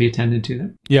needs to be attended to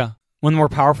there. Yeah. One of the more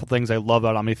powerful things I love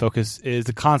about OmniFocus is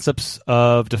the concepts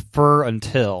of defer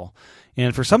until.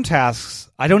 And for some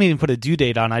tasks, I don't even put a due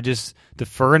date on. I just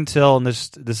defer until, and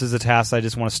this is a task I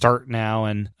just want to start now.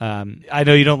 And I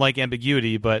know you don't like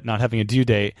ambiguity, but not having a due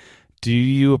date. Do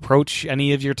you approach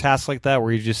any of your tasks like that,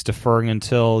 where you're just deferring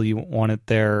until you want it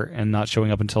there and not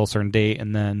showing up until a certain date,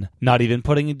 and then not even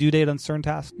putting a due date on certain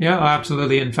tasks? Yeah,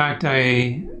 absolutely. In fact,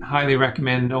 I highly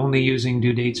recommend only using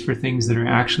due dates for things that are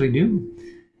actually due.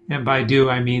 And by due,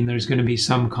 I mean there's going to be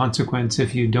some consequence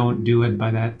if you don't do it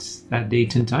by that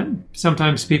date and time.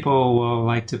 Sometimes people will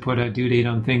like to put a due date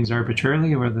on things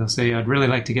arbitrarily, where they'll say, I'd really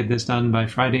like to get this done by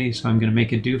Friday, so I'm going to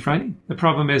make it due Friday. The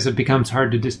problem is it becomes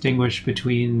hard to distinguish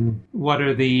between what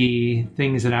are the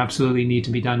things that absolutely need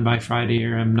to be done by Friday,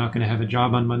 or I'm not going to have a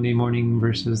job on Monday morning,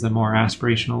 versus the more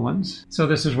aspirational ones. So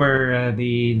this is where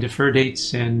the defer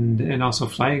dates and also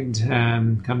flagged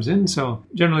comes in. So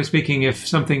generally speaking, if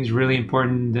something's really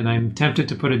important and I'm tempted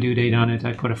to put a due date on it,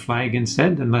 I put a flag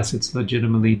instead, unless it's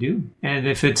legitimately due. And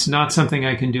if it's not something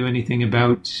I can do anything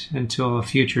about until a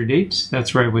future date,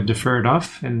 that's where I would defer it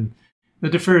off. And the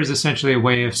defer is essentially a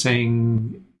way of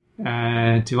saying to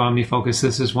OmniFocus,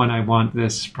 this is when I want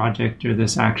this project or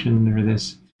this action or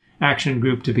this action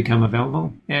group to become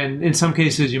available. And in some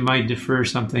cases, you might defer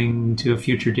something to a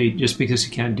future date just because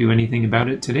you can't do anything about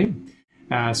it today.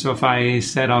 So if I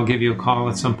said I'll give you a call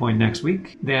at some point next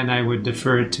week, then I would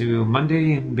defer it to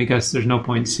Monday, because there's no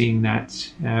point seeing that.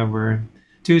 We're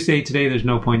Tuesday today, there's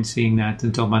no point seeing that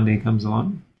until Monday comes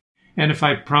along. And if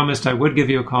I promised I would give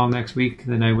you a call next week,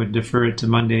 then I would defer it to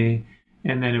Monday,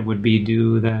 and then it would be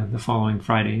due the following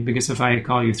Friday. Because if I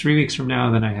call you 3 weeks from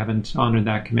now, then I haven't honored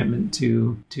that commitment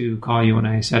to call you when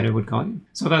I said I would call you.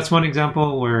 So that's one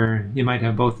example where you might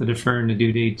have both the defer and the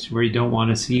due date, where you don't want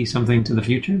to see something to the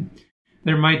future.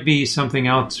 There might be something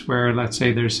else where, let's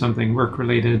say there's something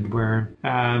work-related where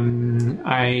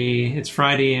it's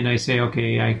Friday and I say,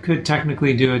 okay, I could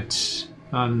technically do it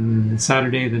on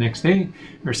Saturday the next day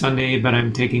or Sunday, but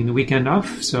I'm taking the weekend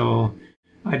off, so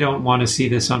I don't want to see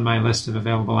this on my list of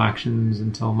available actions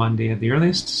until Monday at the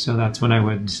earliest. So that's when I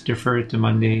would defer it to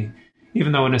Monday,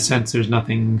 even though in a sense there's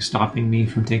nothing stopping me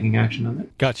from taking action on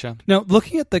it. Gotcha. Now,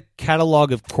 looking at the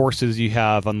catalog of courses you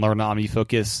have on Learn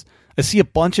OmniFocus, I see a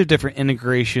bunch of different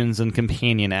integrations and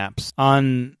companion apps.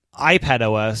 On iPad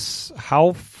OS,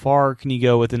 how far can you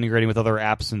go with integrating with other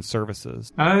apps and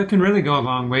services? It can really go a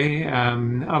long way.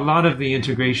 A lot of the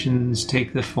integrations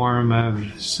take the form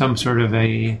of some sort of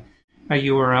a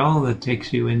URL that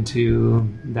takes you into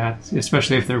that,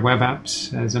 especially if they're web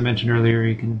apps. As I mentioned earlier,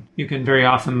 you can very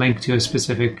often link to a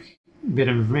specific bit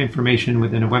of information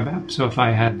within a web app. So if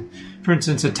I had, for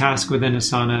instance, a task within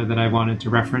Asana that I wanted to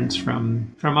reference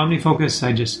from OmniFocus,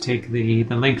 I just take the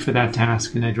link for that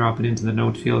task and I drop it into the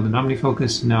note field in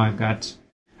OmniFocus. And now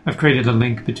I've created a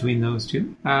link between those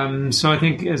two. So I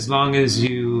think as long as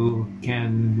you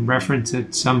can reference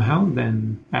it somehow,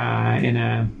 then in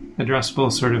a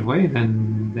addressable sort of way,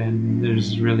 then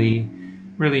there's really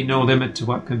no limit to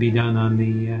what can be done on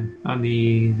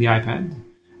the iPad.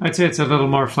 I'd say it's a little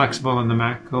more flexible on the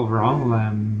Mac overall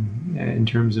in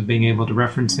terms of being able to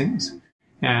reference things.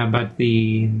 But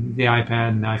the iPad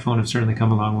and the iPhone have certainly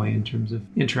come a long way in terms of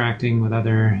interacting with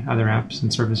other apps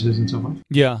and services and so forth.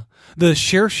 Yeah. The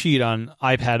share sheet on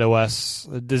iPad OS,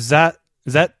 is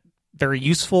that very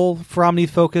useful for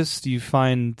OmniFocus? Do you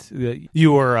find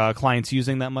your clients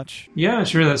using that much? Yeah,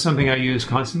 sure. That's something I use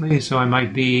constantly. So I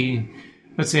might be...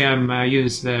 Let's say I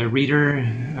use the Reader,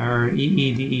 or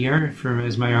EEDER,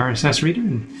 as my RSS reader,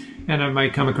 and I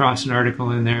might come across an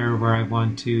article in there where I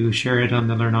want to share it on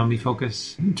the Learn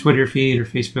OmniFocus Twitter feed or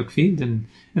Facebook feed, and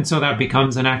so that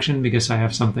becomes an action because I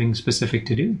have something specific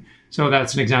to do. So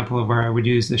that's an example of where I would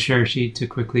use the share sheet to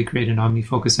quickly create an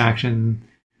OmniFocus action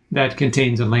that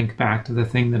contains a link back to the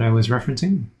thing that I was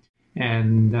referencing,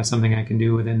 and that's something I can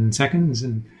do within seconds.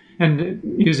 And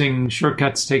using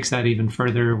shortcuts takes that even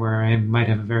further, where I might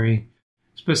have a very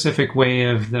specific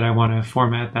way that I want to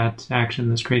format that action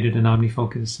that's created in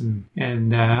OmniFocus. And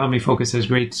OmniFocus has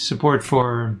great support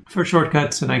for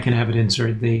shortcuts, and I can have it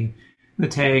insert the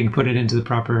tag, put it into the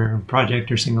proper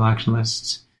project or single action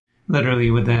lists, literally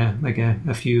with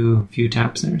a few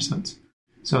taps there.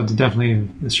 So it's definitely,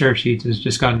 the share sheet has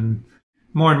just gotten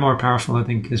more and more powerful, I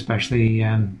think, especially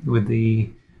with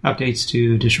the updates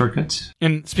to shortcuts.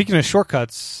 And speaking of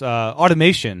shortcuts,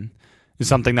 automation is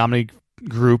something that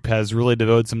group has really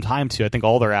devoted some time to. I think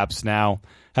all their apps now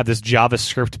have this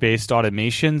JavaScript-based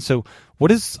automation. So what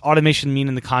does automation mean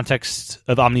in the context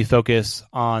of OmniFocus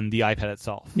on the iPad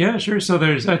itself? Yeah, sure. So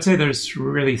I'd say there's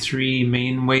really three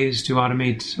main ways to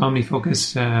automate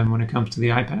OmniFocus when it comes to the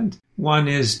iPad. One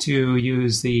is to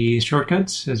use the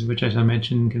shortcuts, which, as I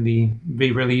mentioned, can be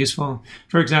really useful.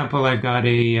 For example, I've got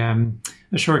a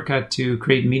shortcut to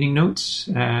create meeting notes,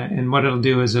 and what it'll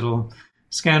do is it'll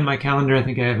scan my calendar. I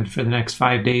think I have it for the next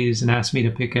 5 days, and ask me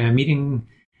to pick a meeting.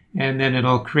 And then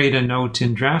it'll create a note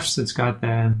in drafts that's got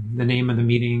the name of the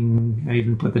meeting. I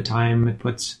even put the time. It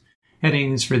puts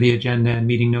headings for the agenda and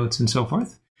meeting notes and so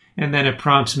forth. And then it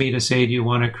prompts me to say, do you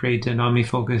want to create an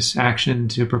OmniFocus action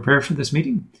to prepare for this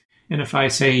meeting? And if I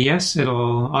say yes,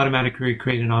 it'll automatically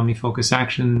create an OmniFocus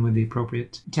action with the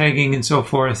appropriate tagging and so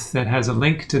forth that has a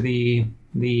link to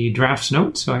the drafts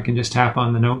note. So I can just tap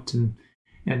on the note and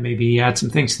maybe add some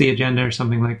things to the agenda or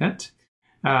something like that.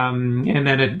 And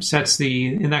then it sets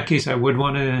in that case, I would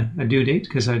want a due date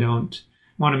because I don't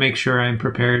want to make sure I'm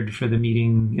prepared for the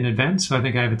meeting in advance. So I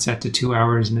think I have it set to 2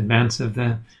 hours in advance of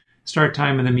the start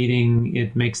time of the meeting.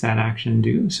 It makes that action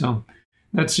due. So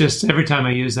that's just, every time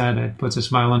I use that, it puts a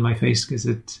smile on my face because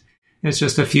it's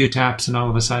just a few taps and all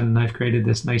of a sudden I've created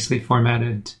this nicely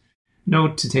formatted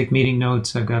note to take meeting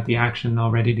notes. I've got the action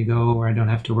all ready to go where I don't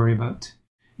have to worry about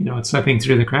it's slipping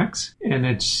through the cracks. And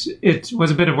it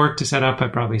was a bit of work to set up. I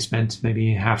probably spent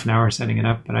maybe half an hour setting it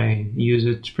up, but I use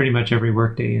it pretty much every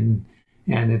workday. And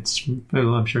I'm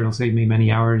sure it'll save me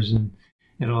many hours and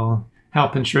it'll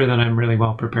help ensure that I'm really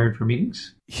well prepared for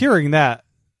meetings. Hearing that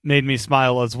made me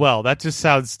smile as well. That just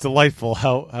sounds delightful,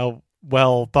 how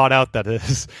well thought out that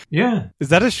is. Yeah. Is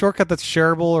that a shortcut that's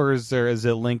shareable, or is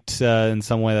it linked in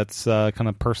some way that's kind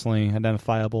of personally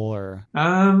identifiable? Or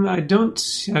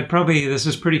this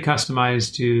is pretty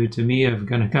customized to me. I've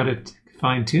kind of got it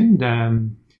fine-tuned.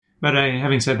 But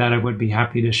having said that, I would be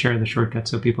happy to share the shortcut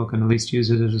so people can at least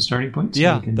use it as a starting point. So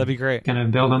that'd be great. Kind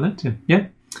of build on that too. Yeah.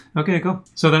 Okay, cool.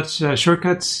 So that's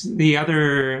shortcuts.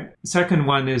 The second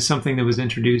one is something that was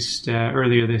introduced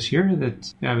earlier this year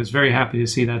that I was very happy to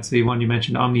see. That's the one you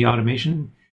mentioned, Omni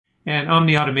Automation. And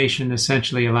Omni Automation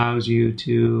essentially allows you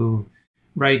to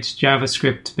write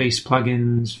JavaScript-based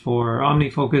plugins for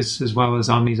OmniFocus as well as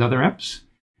Omni's other apps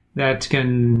that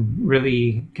can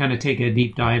really kind of take a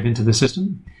deep dive into the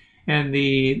system. And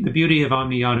the beauty of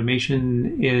Omni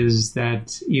Automation is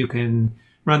that you can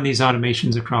run these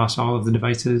automations across all of the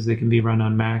devices. They can be run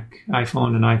on Mac,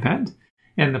 iPhone, and iPad.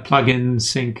 And the plugins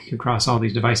sync across all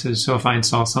these devices. So if I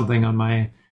install something on my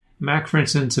Mac, for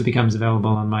instance, it becomes available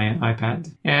on my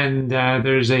iPad. And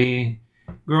there's a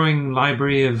growing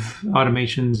library of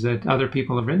automations that other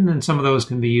people have written, and some of those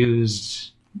can be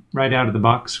used right out of the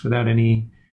box without any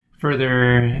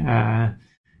further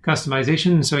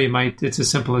customization. So it's as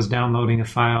simple as downloading a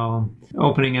file,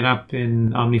 opening it up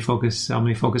in OmniFocus.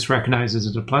 OmniFocus recognizes it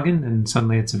as a plugin, and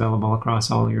suddenly it's available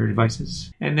across all your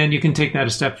devices. And then you can take that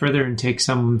a step further and take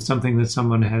something that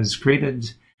someone has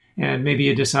created, and maybe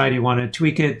you decide you want to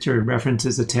tweak it or reference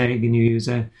as a tag, and you use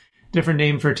a different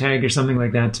name for a tag or something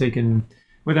like that. So you can,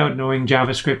 without knowing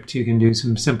JavaScript, you can do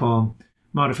some simple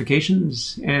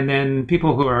modifications. And then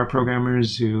people who are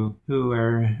programmers who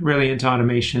are really into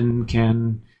automation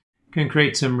can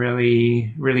create some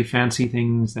really, really fancy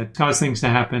things that cause things to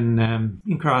happen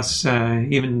across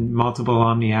even multiple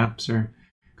Omni apps, or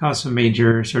cause some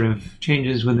major sort of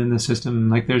changes within the system.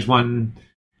 Like there's one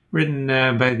written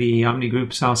by the Omni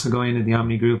groups, also going into the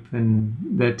Omni group, and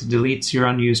that deletes your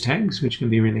unused tags, which can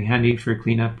be really handy for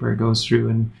cleanup, where it goes through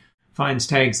and finds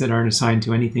tags that aren't assigned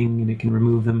to anything, and it can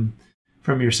remove them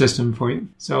from your system for you.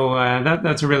 So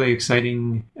that's a really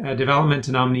exciting development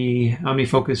in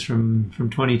OmniFocus from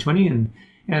 2020,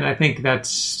 and I think that's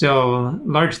still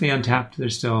largely untapped.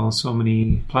 There's still so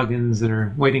many plugins that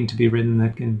are waiting to be written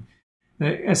that can.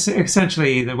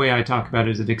 Essentially, the way I talk about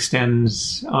it is it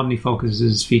extends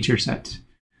OmniFocus's feature set.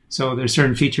 So there's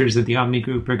certain features that the Omni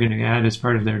group are going to add as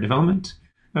part of their development,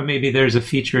 but maybe there's a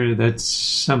feature that's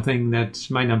something that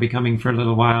might not be coming for a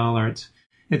little while, or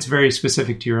it's very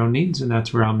specific to your own needs, and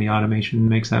that's where Omni Automation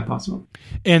makes that possible.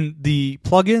 And the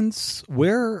plugins,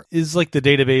 where is like the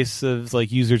database of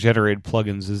like user-generated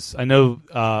plugins? I know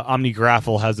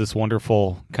OmniGraffle has this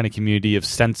wonderful kind of community of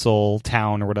Stencil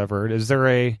Town or whatever. Is there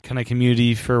a kind of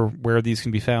community for where these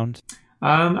can be found?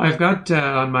 I've got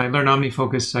on my Learn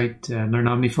OmniFocus site,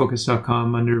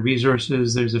 learnomnifocus.com, under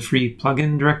resources, there's a free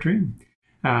plugin directory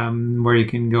where you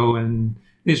can go, and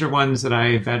these are ones that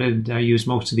I've added. I use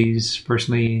most of these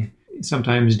personally,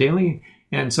 sometimes daily.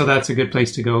 And so that's a good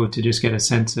place to go to just get a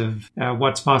sense of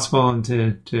what's possible and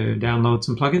to download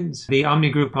some plugins. The Omni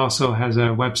Group also has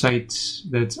a website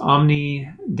that's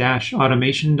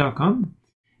omni-automation.com.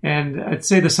 And I'd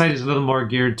say the site is a little more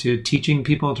geared to teaching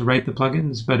people to write the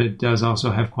plugins, but it does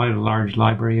also have quite a large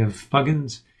library of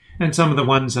plugins. And some of the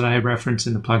ones that I reference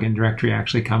in the plugin directory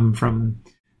actually come from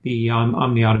the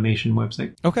Omni Automation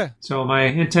website. Okay. So my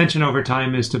intention over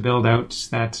time is to build out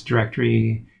that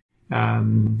directory. I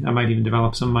might even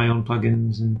develop some of my own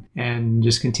plugins and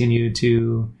just continue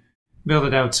to build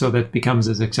it out so that it becomes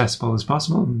as accessible as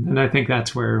possible. And I think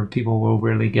that's where people will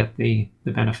really get the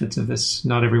benefits of this.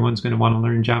 Not everyone's going to want to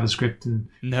learn JavaScript and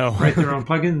write their own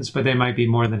plugins, but they might be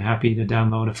more than happy to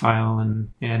download a file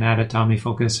and add it to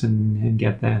OmniFocus and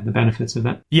get the benefits of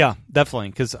that. Yeah,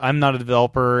 definitely, because I'm not a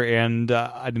developer, and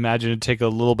I'd imagine it'd take a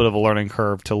little bit of a learning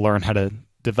curve to learn how to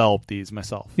develop these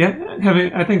myself. Yeah,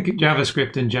 I think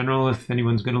JavaScript in general, if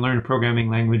anyone's going to learn a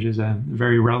programming language, is a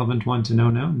very relevant one to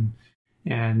know now.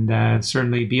 And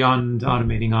certainly beyond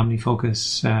automating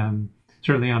OmniFocus,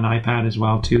 certainly on iPad as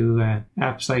well too.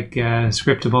 Apps like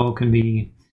Scriptable can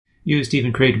be used to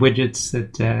even create widgets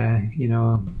that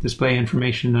display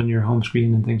information on your home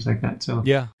screen and things like that. So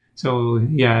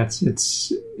yeah,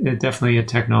 it's definitely a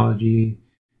technology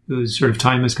whose sort of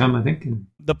time has come, I think. And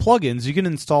the plugins, you can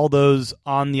install those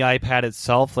on the iPad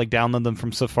itself, like download them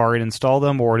from Safari and install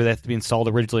them, or do they have to be installed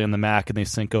originally on the Mac and they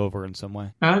sync over in some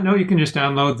way? No, you can just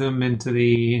download them into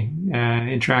the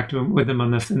interact with them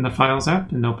in the Files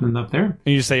app and open them up there. And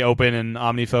you just say open in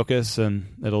OmniFocus and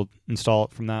it'll install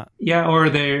it from that? Yeah, or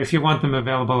if you want them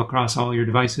available across all your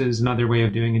devices, another way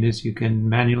of doing it is you can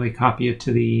manually copy it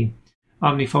to the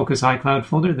OmniFocus iCloud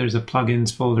folder. There's a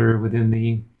plugins folder within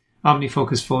the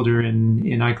OmniFocus folder in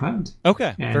iCloud.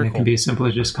 Okay, and very it cool. can be as simple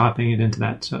as just copying it into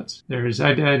that. So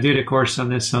I did a course on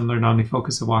this on Learn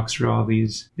OmniFocus that walks through all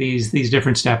these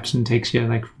different steps and takes you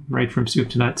like right from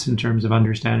soup to nuts in terms of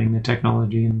understanding the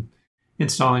technology and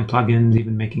installing plugins,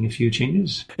 even making a few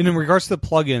changes. And in regards to the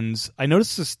plugins, I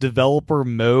noticed this developer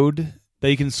mode that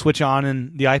you can switch on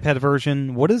in the iPad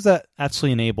version. What does that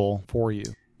actually enable for you?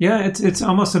 Yeah, it's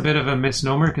almost a bit of a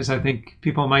misnomer because I think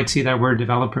people might see that word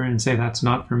developer and say that's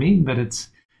not for me, but it's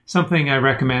something I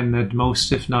recommend that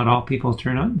most, if not all, people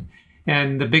turn on.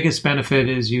 And the biggest benefit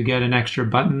is you get an extra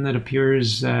button that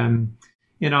appears in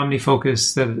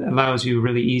OmniFocus that allows you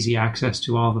really easy access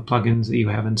to all the plugins that you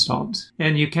have installed.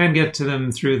 And you can get to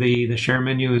them through the share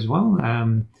menu as well,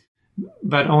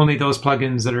 but only those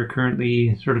plugins that are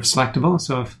currently sort of selectable.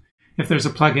 So if there's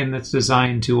a plugin that's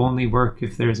designed to only work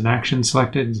if there's an action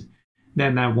selected,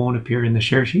 then that won't appear in the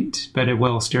share sheet, but it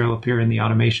will still appear in the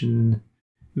automation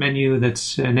menu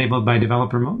that's enabled by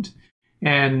developer mode.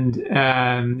 And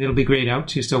it'll be grayed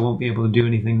out. You still won't be able to do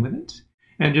anything with it.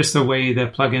 And just the way the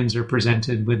plugins are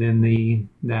presented within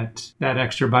that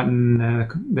extra button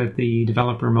that the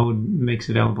developer mode makes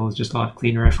available is just a lot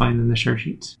cleaner, I find, than the share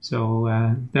sheets.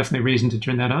 So definitely a reason to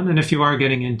turn that on. And if you are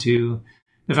getting into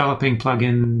developing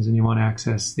plugins and you want to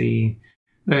access the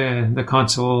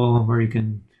console where you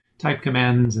can type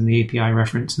commands and the API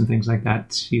reference and things like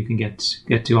that, you can get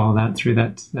to all that through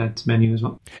that menu as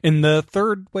well. And the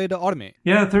third way to automate?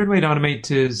 Yeah, the third way to automate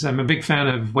is I'm a big fan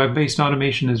of web-based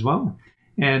automation as well.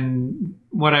 And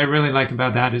what I really like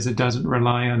about that is it doesn't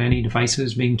rely on any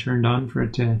devices being turned on for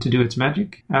it to do its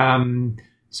magic.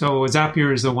 So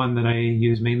Zapier is the one that I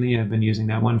use mainly. I've been using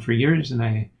that one for years, and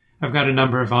I've got a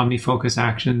number of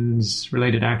OmniFocus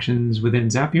related actions within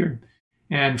Zapier.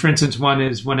 And for instance, one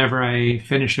is whenever I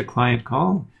finish a client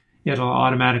call, it'll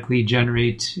automatically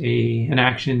generate an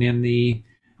action in the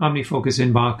OmniFocus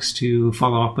inbox to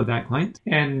follow up with that client.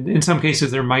 And in some cases,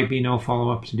 there might be no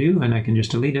follow-up to do, and I can just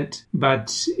delete it.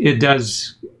 But it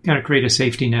does kind of create a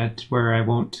safety net where I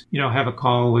won't, have a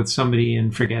call with somebody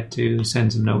and forget to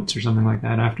send some notes or something like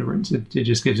that afterwards. It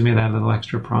just gives me that little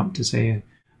extra prompt to say,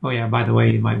 oh yeah, by the way,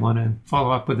 you might want to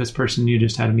follow up with this person you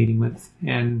just had a meeting with.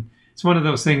 And it's one of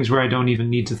those things where I don't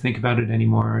even need to think about it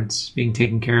anymore. It's being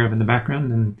taken care of in the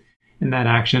background, and that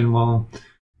action will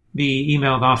be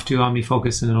emailed off to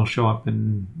OmniFocus and it'll show up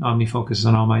in OmniFocus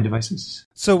on all my devices.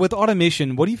 So with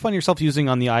automation, what do you find yourself using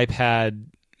on the iPad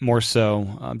more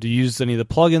so? Do you use any of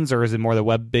the plugins, or is it more the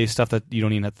web-based stuff that you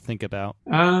don't even have to think about?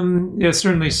 Yeah,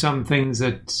 certainly some things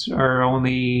that are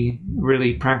only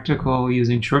really practical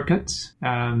using shortcuts.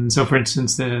 So for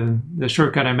instance, the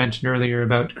shortcut I mentioned earlier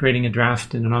about creating a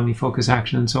draft in an OmniFocus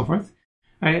action and so forth,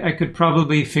 I could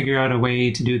probably figure out a way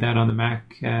to do that on the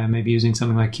Mac, maybe using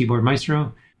something like Keyboard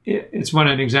Maestro. It's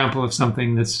an example of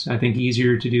something that's, I think,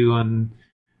 easier to do on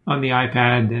the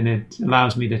iPad, and it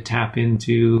allows me to tap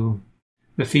into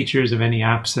the features of any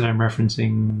apps that I'm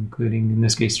referencing, including in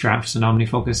this case drafts and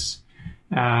OmniFocus,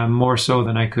 more so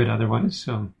than I could otherwise.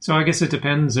 So I guess it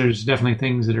depends. There's definitely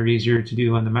things that are easier to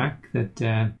do on the Mac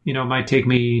that might take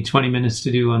me 20 minutes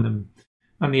to do on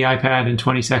the iPad and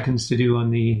 20 seconds to do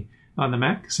on the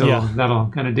Mac. So that'll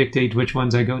kind of dictate which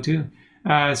ones I go to.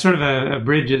 Sort of a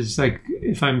bridge is like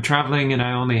if I'm traveling and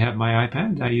I only have my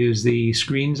iPad, I use the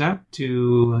Screens app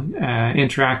to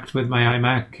interact with my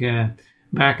iMac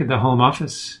back at the home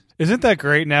office. Isn't that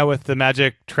great now with the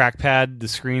Magic Trackpad, the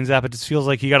Screens app? It just feels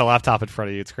like you got a laptop in front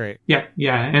of you. It's great. Yeah.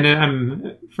 And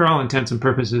I'm, for all intents and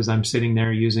purposes, I'm sitting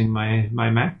there using my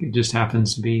Mac. It just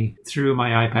happens to be through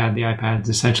my iPad. The iPad's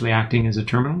essentially acting as a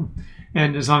terminal.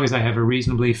 And as long as I have a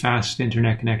reasonably fast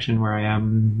internet connection where I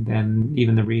am, then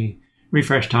even the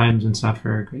refresh times and stuff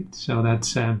are great. So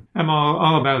that's I'm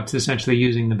all about essentially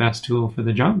using the best tool for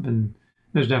the job. And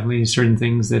there's definitely certain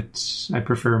things that I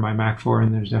prefer my Mac for,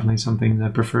 and there's definitely some things I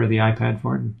prefer the iPad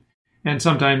for. And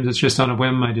sometimes it's just on a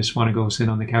whim. I just want to go sit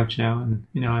on the couch now, and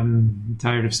I'm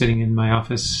tired of sitting in my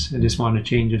office. I just want a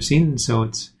change of scene. So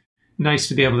it's nice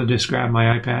to be able to just grab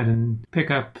my iPad and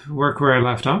pick up work where I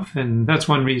left off. And that's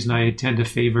one reason I tend to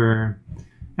favor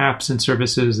apps and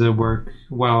services that work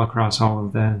well across all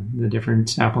of the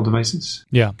different Apple devices.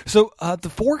 Yeah. So the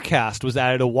forecast was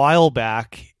added a while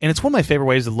back, and it's one of my favorite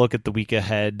ways to look at the week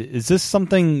ahead. Is this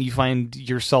something you find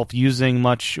yourself using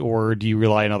much, or do you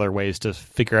rely on other ways to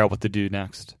figure out what to do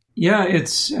next? Yeah,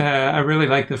 it's I really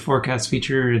like the forecast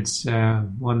feature. It's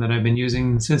one that I've been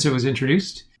using since it was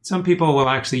introduced. Some people will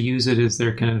actually use it as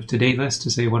their kind of to-do list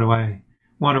to say, what do I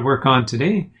want to work on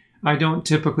today? I don't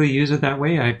typically use it that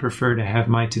way. I prefer to have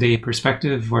my today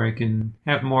perspective where I can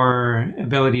have more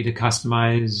ability to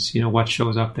customize, what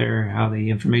shows up there, how the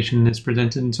information is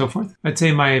presented and so forth. I'd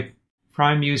say my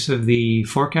prime use of the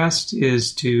forecast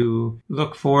is to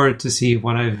look forward to see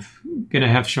what I'm going to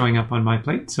have showing up on my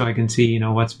plate so I can see,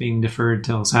 what's being deferred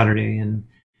till Saturday and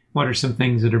what are some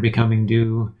things that are becoming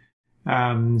due,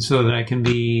 so that I can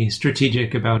be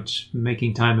strategic about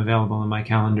making time available in my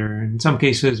calendar. In some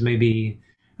cases, maybe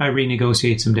I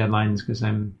renegotiate some deadlines because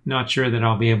I'm not sure that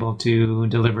I'll be able to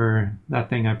deliver that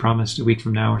thing I promised a week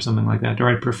from now or something like that. Or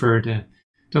I'd prefer to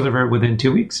deliver it within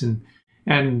 2 weeks.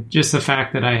 And just the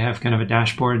fact that I have kind of a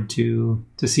dashboard to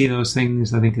see those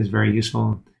things, I think is very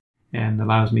useful and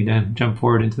allows me to jump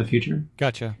forward into the future.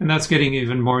 Gotcha. And that's getting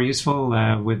even more useful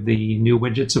with the new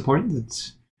widget support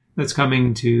that's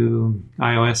coming to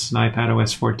iOS and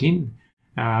iPadOS 14,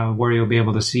 where you'll be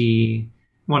able to see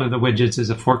one of the widgets is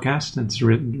a forecast. It's a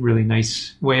really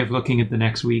nice way of looking at the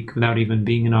next week without even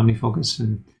being in OmniFocus.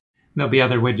 And there'll be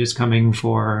other widgets coming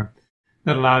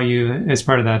that allow you, as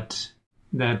part of the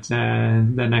next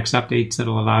updates,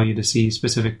 that'll allow you to see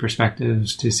specific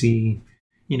perspectives, to see,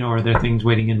 are there things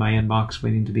waiting in my inbox,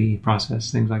 waiting to be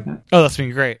processed, things like that. Oh, that's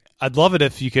been great. I'd love it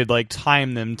if you could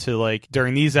time them to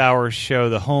during these hours show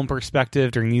the home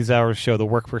perspective, during these hours show the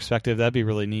work perspective. That'd be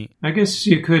really neat. I guess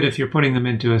you could if you're putting them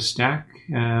into a stack.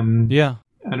 Yeah.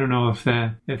 I don't know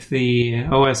if the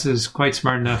OS is quite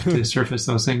smart enough to surface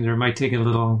those things, or it might take a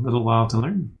little while to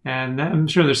learn. And I'm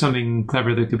sure there's something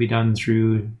clever that could be done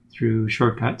through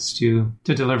shortcuts to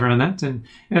deliver on that. And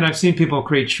I've seen people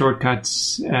create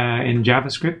shortcuts in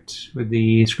JavaScript with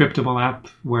the Scriptable app,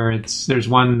 where there's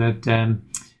one that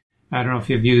I don't know if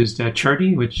you've used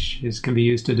Charty, which can be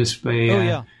used to display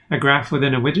a graph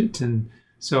within a widget. And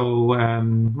so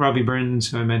Robbie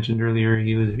Burns, who I mentioned earlier,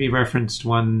 he referenced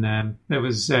one that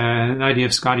was an idea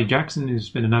of Scotty Jackson, who's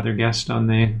been another guest on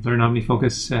the Learn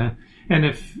OmniFocus. And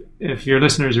if your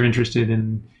listeners are interested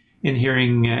in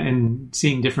hearing and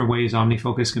seeing different ways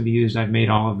OmniFocus can be used, I've made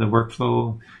all of the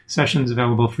workflow sessions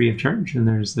available free of charge. And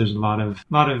there's a lot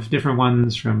of different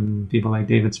ones from people like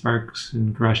David Sparks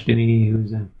and Karash Dini,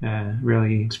 who's a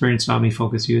really experienced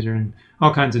OmniFocus user, and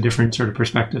all kinds of different sort of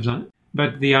perspectives on it.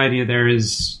 But the idea there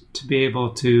is to be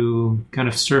able to kind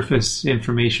of surface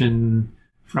information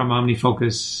from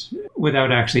OmniFocus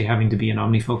without actually having to be in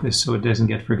OmniFocus, so it doesn't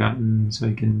get forgotten, so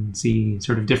you can see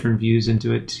sort of different views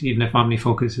into it, even if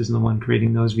OmniFocus isn't the one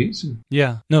creating those views.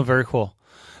 Yeah, no, very cool.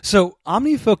 So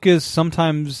OmniFocus,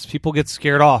 sometimes people get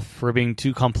scared off for being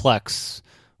too complex.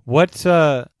 What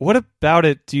about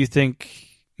it do you think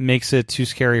makes it too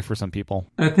scary for some people?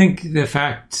 I think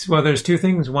there's two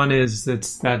things. One is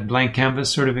that blank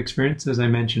canvas sort of experience, as I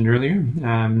mentioned earlier.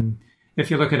 If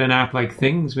you look at an app like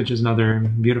Things, which is another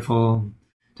beautiful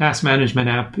task management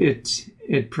app,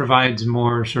 it provides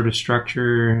more sort of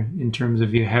structure in terms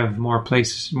of you have more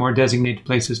designated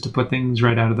places to put things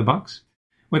right out of the box.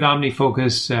 With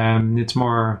OmniFocus, it's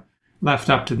more left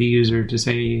up to the user to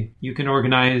say, you can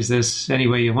organize this any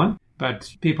way you want.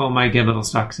 But people might get a little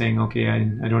stuck saying, okay,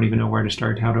 I don't even know where to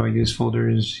start. How do I use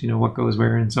folders? What goes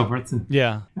where and so forth. And,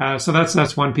 Yeah. so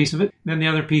that's one piece of it. Then the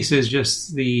other piece is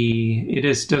just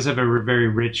does have a very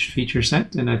rich feature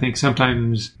set. And I think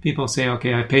sometimes people say,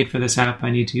 okay, I paid for this app. I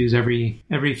need to use every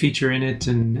feature in it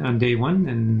and on day one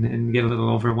and get a little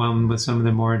overwhelmed with some of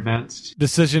the more advanced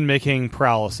decision-making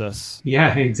paralysis.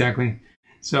 Yeah, exactly.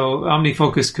 So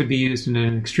OmniFocus could be used in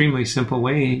an extremely simple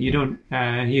way.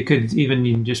 You could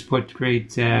even just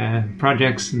create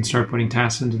projects and start putting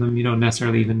tasks into them. You don't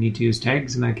necessarily even need to use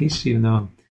tags in that case, even though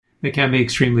they can be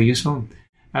extremely useful.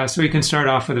 So you can start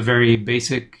off with a very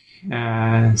basic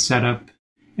setup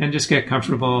and just get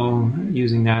comfortable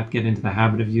using that, get into the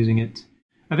habit of using it.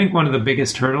 I think one of the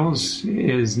biggest hurdles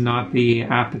is not the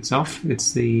app itself,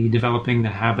 it's the developing the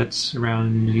habits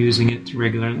around using it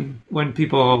regularly. When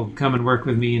people come and work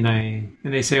with me and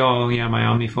they say, oh yeah, my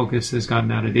OmniFocus has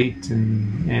gotten out of date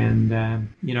and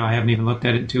I haven't even looked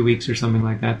at it in 2 weeks or something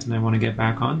like that and I want to get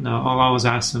back on, I'll always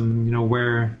ask them,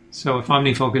 where, so if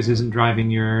OmniFocus isn't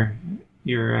driving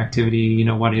your activity,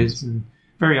 what is? And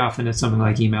very often it's something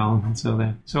like email. And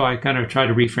so I kind of try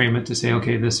to reframe it to say,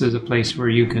 okay, this is a place where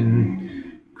you can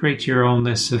create your own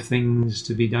list of things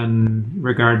to be done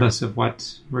regardless of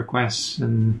what requests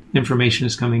and information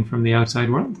is coming from the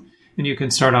outside world. And you can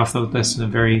start off those lists in a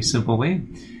very simple way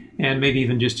and maybe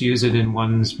even just use it in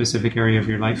one specific area of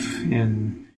your life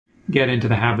and get into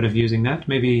the habit of using that.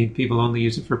 Maybe people only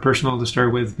use it for personal to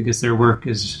start with because their work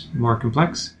is more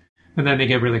complex. And then they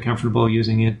get really comfortable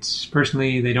using it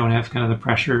personally. They don't have kind of the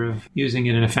pressure of using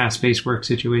it in a fast-paced work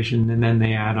situation. And then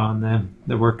they add on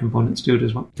the work components to it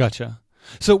as well. Gotcha.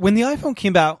 So when the iPhone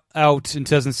came out in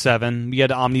 2007, we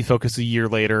had OmniFocus a year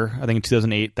later. I think in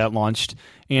 2008 that launched.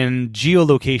 And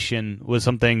geolocation was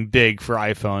something big for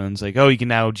iPhone. And it's like, oh, you can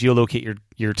now geolocate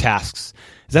your tasks.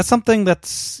 Is that something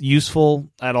that's useful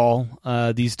at all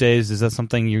these days? Is that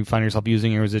something you find yourself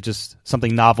using, or is it just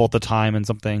something novel at the time and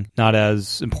something not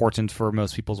as important for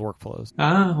most people's workflows?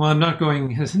 Well, I'm not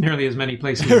going nearly as many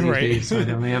places these days, so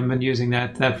I haven't been using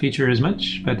that feature as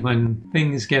much. But when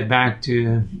things get back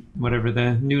to whatever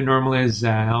the new normal is,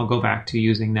 I'll go back to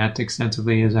using that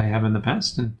extensively as I have in the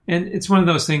past. And it's one of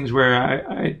those things where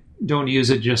I don't use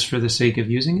it just for the sake of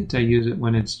using it. I use it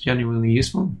when it's genuinely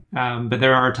useful. But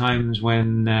there are times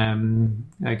when,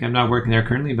 like I'm not working there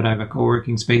currently, but I have a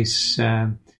co-working space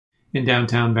in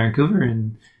downtown Vancouver,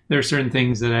 and there are certain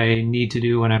things that I need to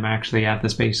do when I'm actually at the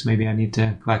space. Maybe I need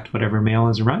to collect whatever mail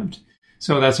has arrived.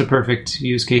 So that's a perfect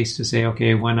use case to say,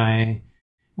 okay, when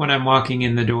I'm walking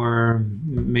in the door,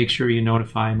 make sure you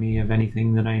notify me of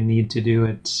anything that I need to do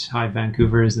at Hive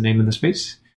Vancouver is the name of the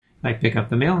space. Like pick up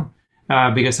the mail.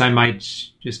 Because I might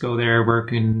just go there,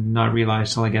 work, and not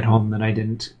realize till I get home that I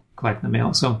didn't collect the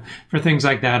mail. So for things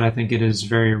like that, I think it is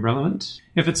very relevant.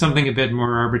 If it's something a bit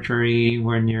more arbitrary,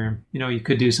 when you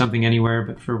could do something anywhere,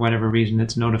 but for whatever reason,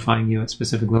 it's notifying you at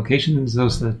specific locations,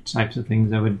 those are the types of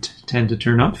things I would tend to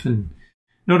turn off. And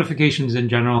notifications in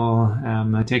general,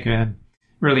 I take a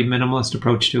really minimalist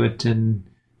approach to it and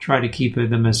try to keep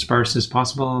them as sparse as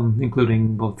possible,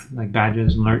 including both like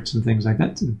badges, alerts, and things like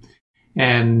that.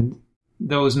 And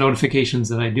those notifications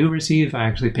that I do receive, I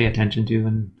actually pay attention to,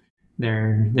 and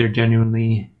they're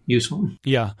genuinely useful.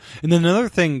 Yeah. And then another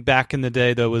thing back in the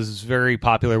day that was very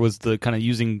popular was the kind of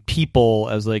using people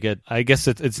as like I guess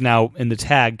it's now in the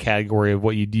tag category of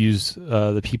what you'd use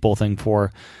the people thing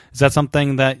for. Is that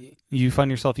something that you find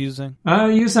yourself using?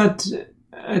 I use that,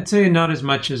 I'd say not as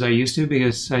much as I used to,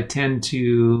 because I tend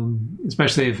to,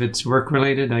 especially if it's work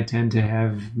related, I tend to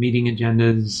have meeting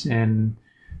agendas, and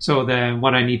so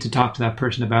what I need to talk to that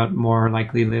person about more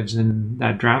likely lives in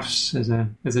that drafts as a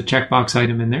checkbox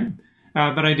item in there.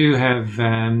 But I do have,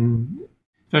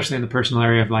 especially in the personal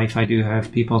area of life, I do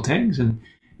have people tags, and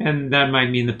that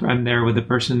might mean that I'm there with the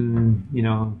person,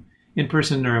 in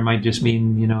person, or it might just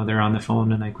mean, they're on the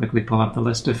phone and I quickly pull up the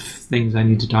list of things I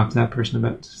need to talk to that person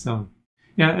about. So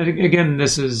yeah, again,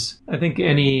 this is, I think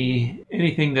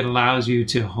anything that allows you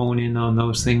to hone in on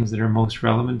those things that are most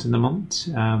relevant in the moment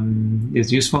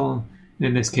is useful.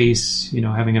 In this case,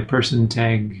 having a person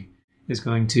tag is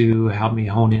going to help me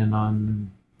hone in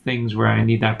on things where I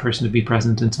need that person to be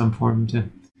present in some form to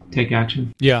take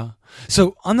action. Yeah.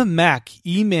 So on the Mac,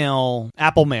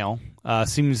 Apple Mail,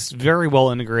 seems very well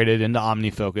integrated into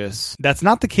OmniFocus. That's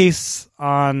not the case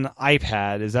on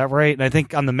iPad, is that right? And I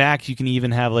think on the Mac, you can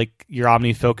even have like your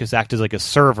OmniFocus act as like a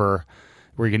server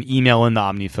where you can email into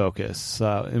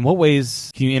OmniFocus. In what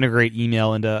ways can you integrate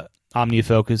email into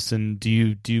OmniFocus, and do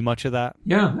you do much of that?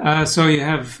 Yeah. So you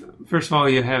have, first of all,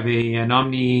 you have an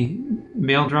Omni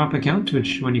Mail Drop account,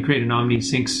 which when you create an Omni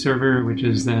Sync server, which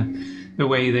is the the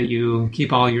way that you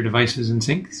keep all your devices in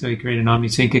sync. So you create an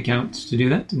OmniSync account to do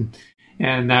that.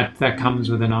 And that comes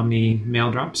with an Omni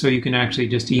mail drop. So you can actually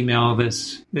just email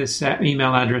this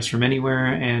email address from anywhere,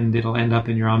 and it'll end up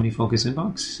in your OmniFocus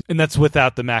inbox. And that's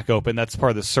without the Mac open. That's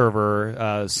part of the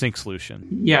server sync solution.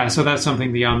 Yeah, so that's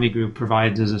something the Omni Group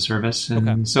provides as a service.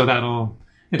 And so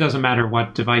it doesn't matter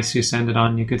what device you send it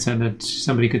on. You could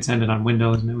somebody could send it on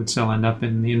Windows, and it would still end up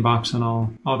in the inbox on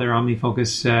all their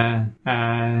OmniFocus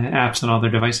apps on all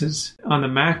their devices. On the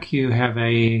Mac, you have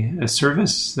a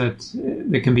service that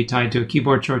can be tied to a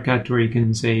keyboard shortcut where you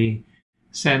can say,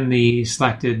 send the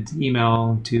selected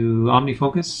email to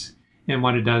OmniFocus. And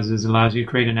what it does is allows you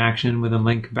to create an action with a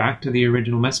link back to the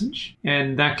original message.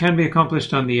 And that can be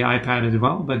accomplished on the iPad as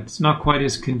well, but it's not quite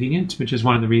as convenient, which is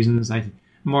one of the reasons I'm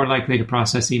more likely to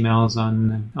process emails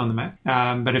on the Mac.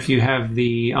 But if you have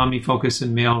the OmniFocus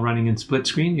and Mail running in split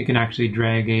screen, you can actually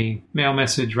drag a mail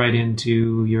message right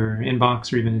into your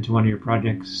inbox or even into one of your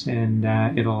projects, and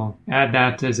it'll add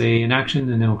that as an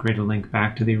action, and it'll create a link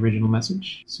back to the original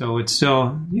message. So it's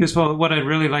still useful. What I'd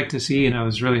really like to see, and I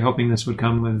was really hoping this would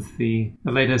come with the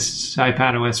latest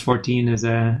iPad OS 14, is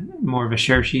more of a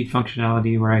share sheet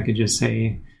functionality where I could just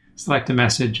say, select a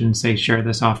message and say, share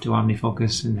this off to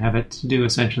OmniFocus, and have it do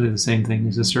essentially the same thing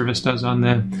as the service does on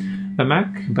the Mac.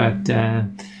 But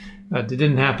it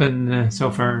didn't happen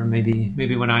so far.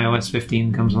 Maybe when iOS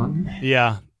 15 comes on.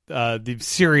 Yeah. The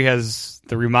Siri has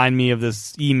the remind me of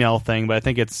this email thing, but I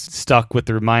think it's stuck with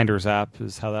the Reminders app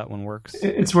is how that one works.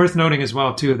 It's worth noting as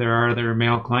well, too, there are other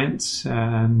mail clients.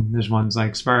 There's ones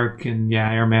like Spark and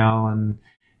AirMail,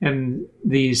 and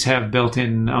these have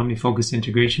built-in OmniFocus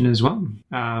integration as well.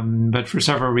 But for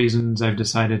several reasons, I've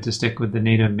decided to stick with the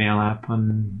native mail app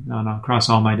on across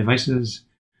all my devices.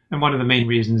 And one of the main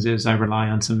reasons is I rely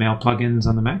on some mail plugins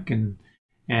on the Mac,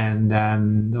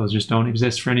 and those just don't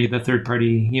exist for any of the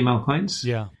third-party email clients.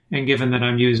 Yeah. And given that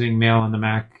I'm using Mail on the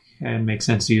Mac, it makes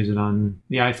sense to use it on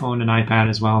the iPhone and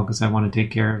iPad as well, because I want to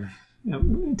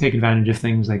take advantage of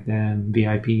things like the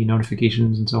VIP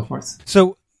notifications and so forth.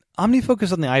 So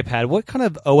OmniFocus on the iPad, what kind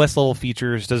of OS level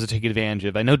features does it take advantage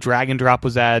of? I know drag and drop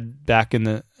was added back in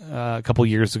the a couple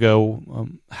years ago.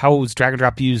 How was drag and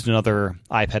drop used in other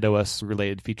iPad OS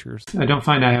related features? I don't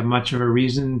find I have much of a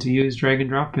reason to use drag and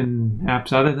drop in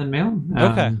apps other than Mail.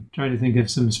 Okay. Trying to think of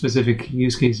some specific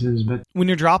use cases, but when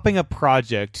you're dropping a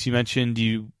project, you mentioned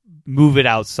you move it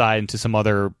outside into some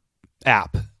other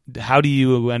app. How do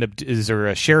you end up? Is there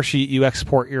a share sheet you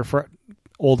export your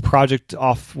old project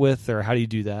off with, or how do you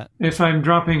do that? If I'm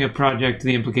dropping a project,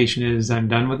 the implication is I'm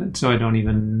done with it, so I don't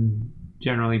even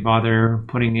generally bother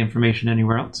putting the information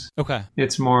anywhere else. Okay.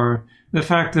 It's more the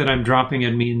fact that I'm dropping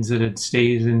it means that it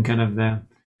stays in kind of the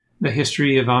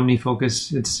history of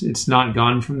OmniFocus. It's not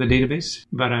gone from the database,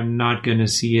 but I'm not going to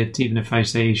see it even if I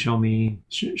say show me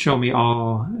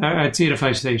all. I'd see it if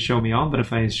I say show me all, but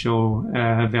if I show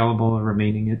available or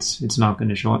remaining, it's not going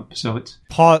to show up. So it's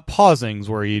pausing's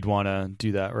where you'd want to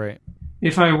do that, right?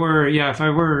 If I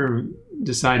were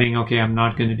deciding, okay, I'm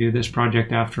not going to do this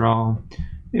project after all,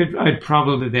 I'd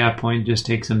probably at that point just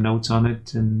take some notes on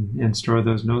it and store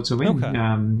those notes away. Okay.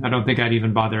 I don't think I'd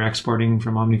even bother exporting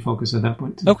from OmniFocus at that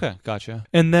point. Okay, gotcha.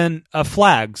 And then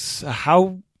flags,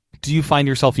 how do you find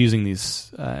yourself using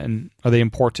these? And are they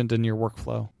important in your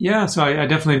workflow? Yeah, so I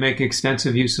definitely make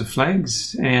extensive use of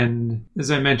flags. And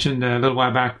as I mentioned a little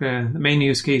while back, the main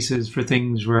use case is for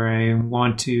things where I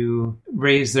want to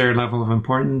raise their level of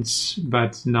importance,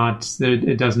 but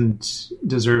it doesn't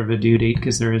deserve a due date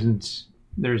because there isn't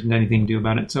anything to do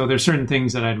about it. So there's certain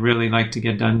things that I'd really like to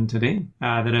get done today,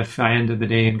 that if I ended the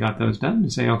day and got those done,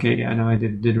 say, okay, yeah, no, I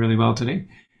did really well today.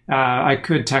 I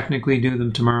could technically do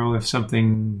them tomorrow if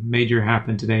something major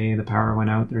happened today, the power went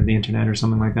out or the internet or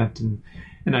something like that,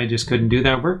 and I just couldn't do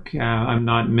that work. I'm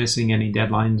not missing any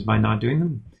deadlines by not doing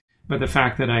them. But the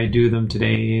fact that I do them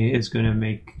today is going to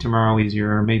make tomorrow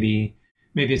easier, or maybe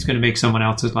it's going to make someone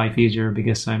else's life easier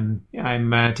because I'm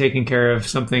taking care of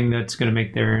something that's going to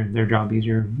make their job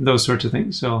easier, those sorts of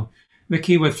things. So the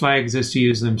key with flags is to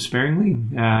use them sparingly.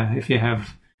 If you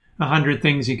have 100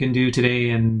 things you can do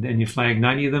today and you flag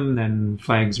 90 of them, then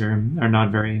flags are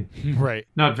not very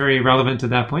not very relevant at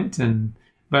that point.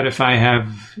 But if I have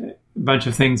a bunch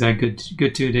of things I could do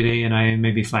today and I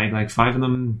maybe flag like 5 of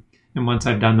them, and once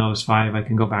I've done those 5, I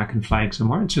can go back and flag some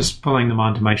more. It's just pulling them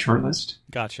onto my short list.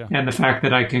 Gotcha. And the fact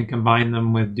that I can combine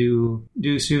them with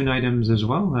due soon items as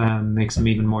well makes them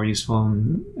even more useful,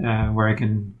 where I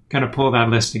can kind of pull that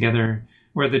list together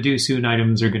where the due soon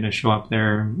items are going to show up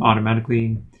there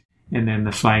automatically, and then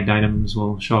the flagged items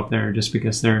will show up there just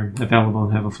because they're available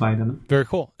and have a flag on them. Very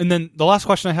cool. And then the last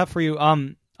question I have for you,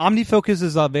 OmniFocus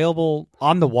is available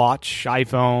on the watch,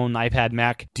 iPhone, iPad,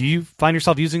 Mac. Do you find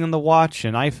yourself using on the watch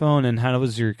and iPhone, and how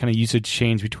does your kind of usage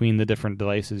change between the different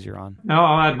devices you're on?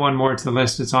 I'll add one more to the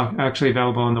list. It's actually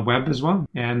available on the web as well.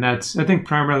 And that's, I think,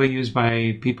 primarily used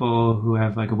by people who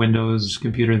have like a Windows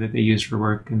computer that they use for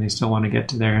work and they still want to get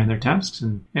to their tasks.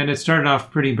 And it started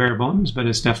off pretty bare bones, but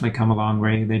it's definitely come a long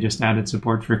way. They just added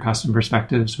support for custom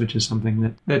perspectives, which is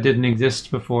something that didn't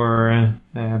exist before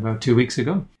about 2 weeks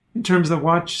ago. In terms of the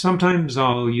watch, sometimes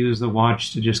I'll use the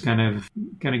watch to just kind of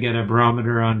get a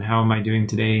barometer on how am I doing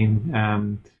today.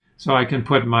 So I can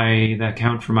put the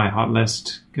count for my hot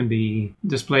list can be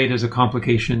displayed as a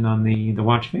complication on the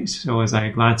watch face. So as I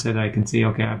glance at it, I can see,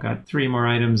 okay, I've got 3 more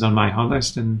items on my hot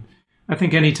list. And I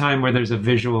think any time where there's a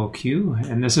visual cue,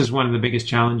 and this is one of the biggest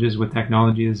challenges with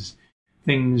technology, is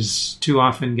things too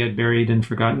often get buried and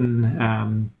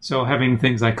forgotten. So having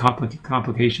things like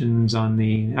complications on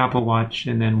the Apple Watch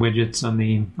and then widgets on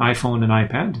the iPhone and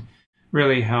iPad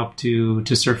really help to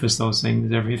surface those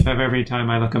things. Every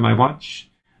time I look at my watch,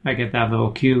 I get that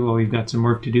little cue, oh, you've got some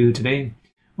work to do today.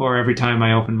 Or every time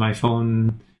I open my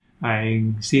phone, I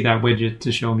see that widget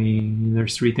to show me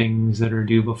there's 3 things that are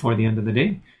due before the end of the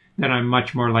day. Then I'm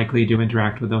much more likely to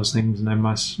interact with those things, and I'm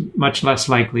much less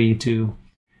likely to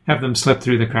have them slip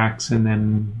through the cracks and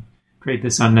then create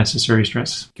this unnecessary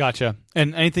stress. Gotcha.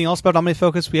 And anything else about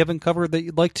OmniFocus we haven't covered that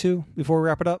you'd like to before we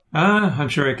wrap it up? I'm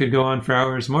sure I could go on for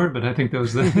hours more, but I think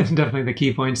those are definitely the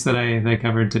key points that I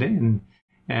covered today.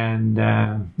 And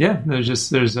I'd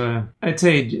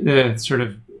say the sort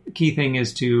of key thing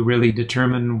is to really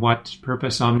determine what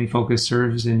purpose OmniFocus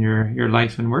serves in your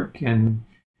life and work, and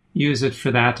use it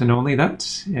for that and only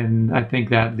that. And I think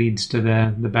that leads to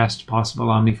the best possible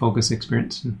OmniFocus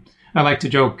experience. And I like to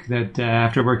joke that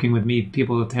after working with me,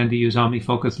 people tend to use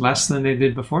OmniFocus less than they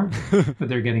did before, but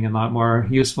they're getting a lot more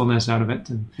usefulness out of it.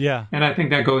 And I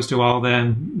think that goes to all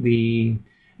the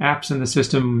apps in the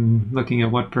system, looking at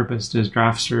what purpose does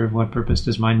Draft serve, what purpose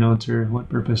does MindNote serve,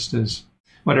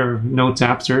 what are Notes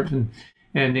app serve.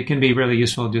 And it can be really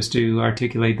useful just to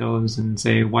articulate those and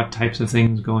say what types of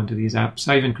things go into these apps.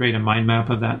 I even create a mind map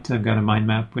of that. I've got a mind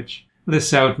map which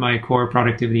lists out my core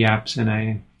productivity apps, and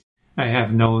I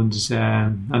have nodes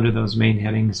under those main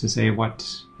headings to say what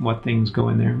things go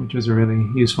in there, which was a really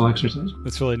useful exercise.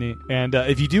 That's really neat. And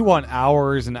if you do want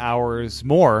hours and hours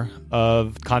more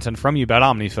of content from you about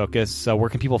OmniFocus, where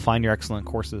can people find your excellent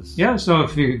courses? Yeah, so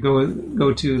if you go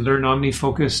to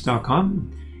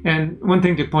learnomnifocus.com. And one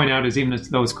thing to point out is even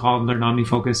though it's called Learn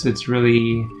OmniFocus, it's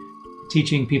really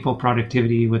teaching people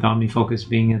productivity with OmniFocus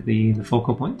being at the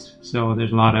focal point. So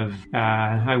there's a lot of,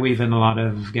 I weave in a lot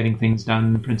of getting things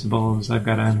done principles. I've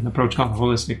got an approach called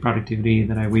holistic productivity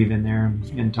that I weave in there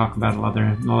and talk about a lot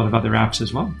of other apps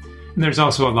as well. And there's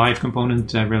also a live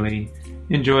component. I really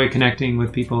enjoy connecting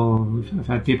with people. I've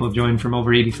had people join from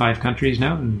over 85 countries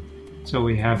now. And so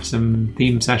we have some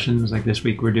theme sessions. Like this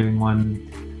week, we're doing one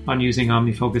on using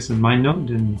OmniFocus and MindNote,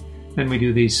 and then we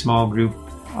do these small group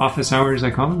office hours,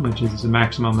 I call them, which is a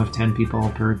maximum of 10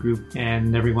 people per group,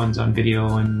 and everyone's on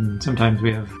video, and sometimes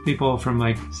we have people from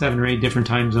like 7 or 8 different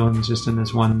time zones just in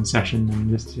this one session, and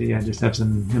just have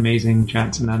some amazing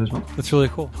chats in that as well. That's really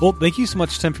cool. Well, thank you so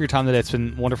much, Tim, for your time today. It's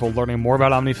been wonderful learning more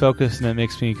about OmniFocus, and it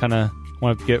makes me kind of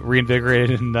want to get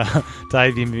reinvigorated and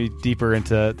dive even deeper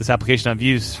into this application I've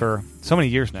used for so many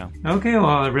years now. Okay, well,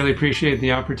 I really appreciate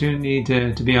the opportunity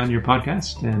to be on your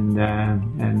podcast,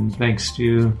 and thanks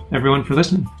to everyone for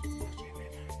listening.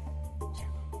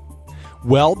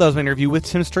 Well, that was my interview with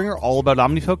Tim Stringer all about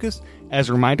OmniFocus. As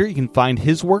a reminder, you can find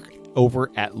his work over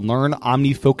at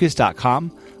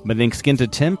learnomnifocus.com. But thanks again to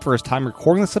Tim for his time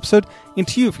recording this episode, and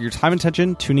to you for your time and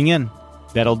attention tuning in.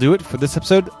 That'll do it for this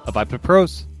episode of iPad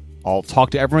Pros. I'll talk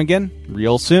to everyone again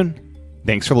real soon.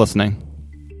 Thanks for listening.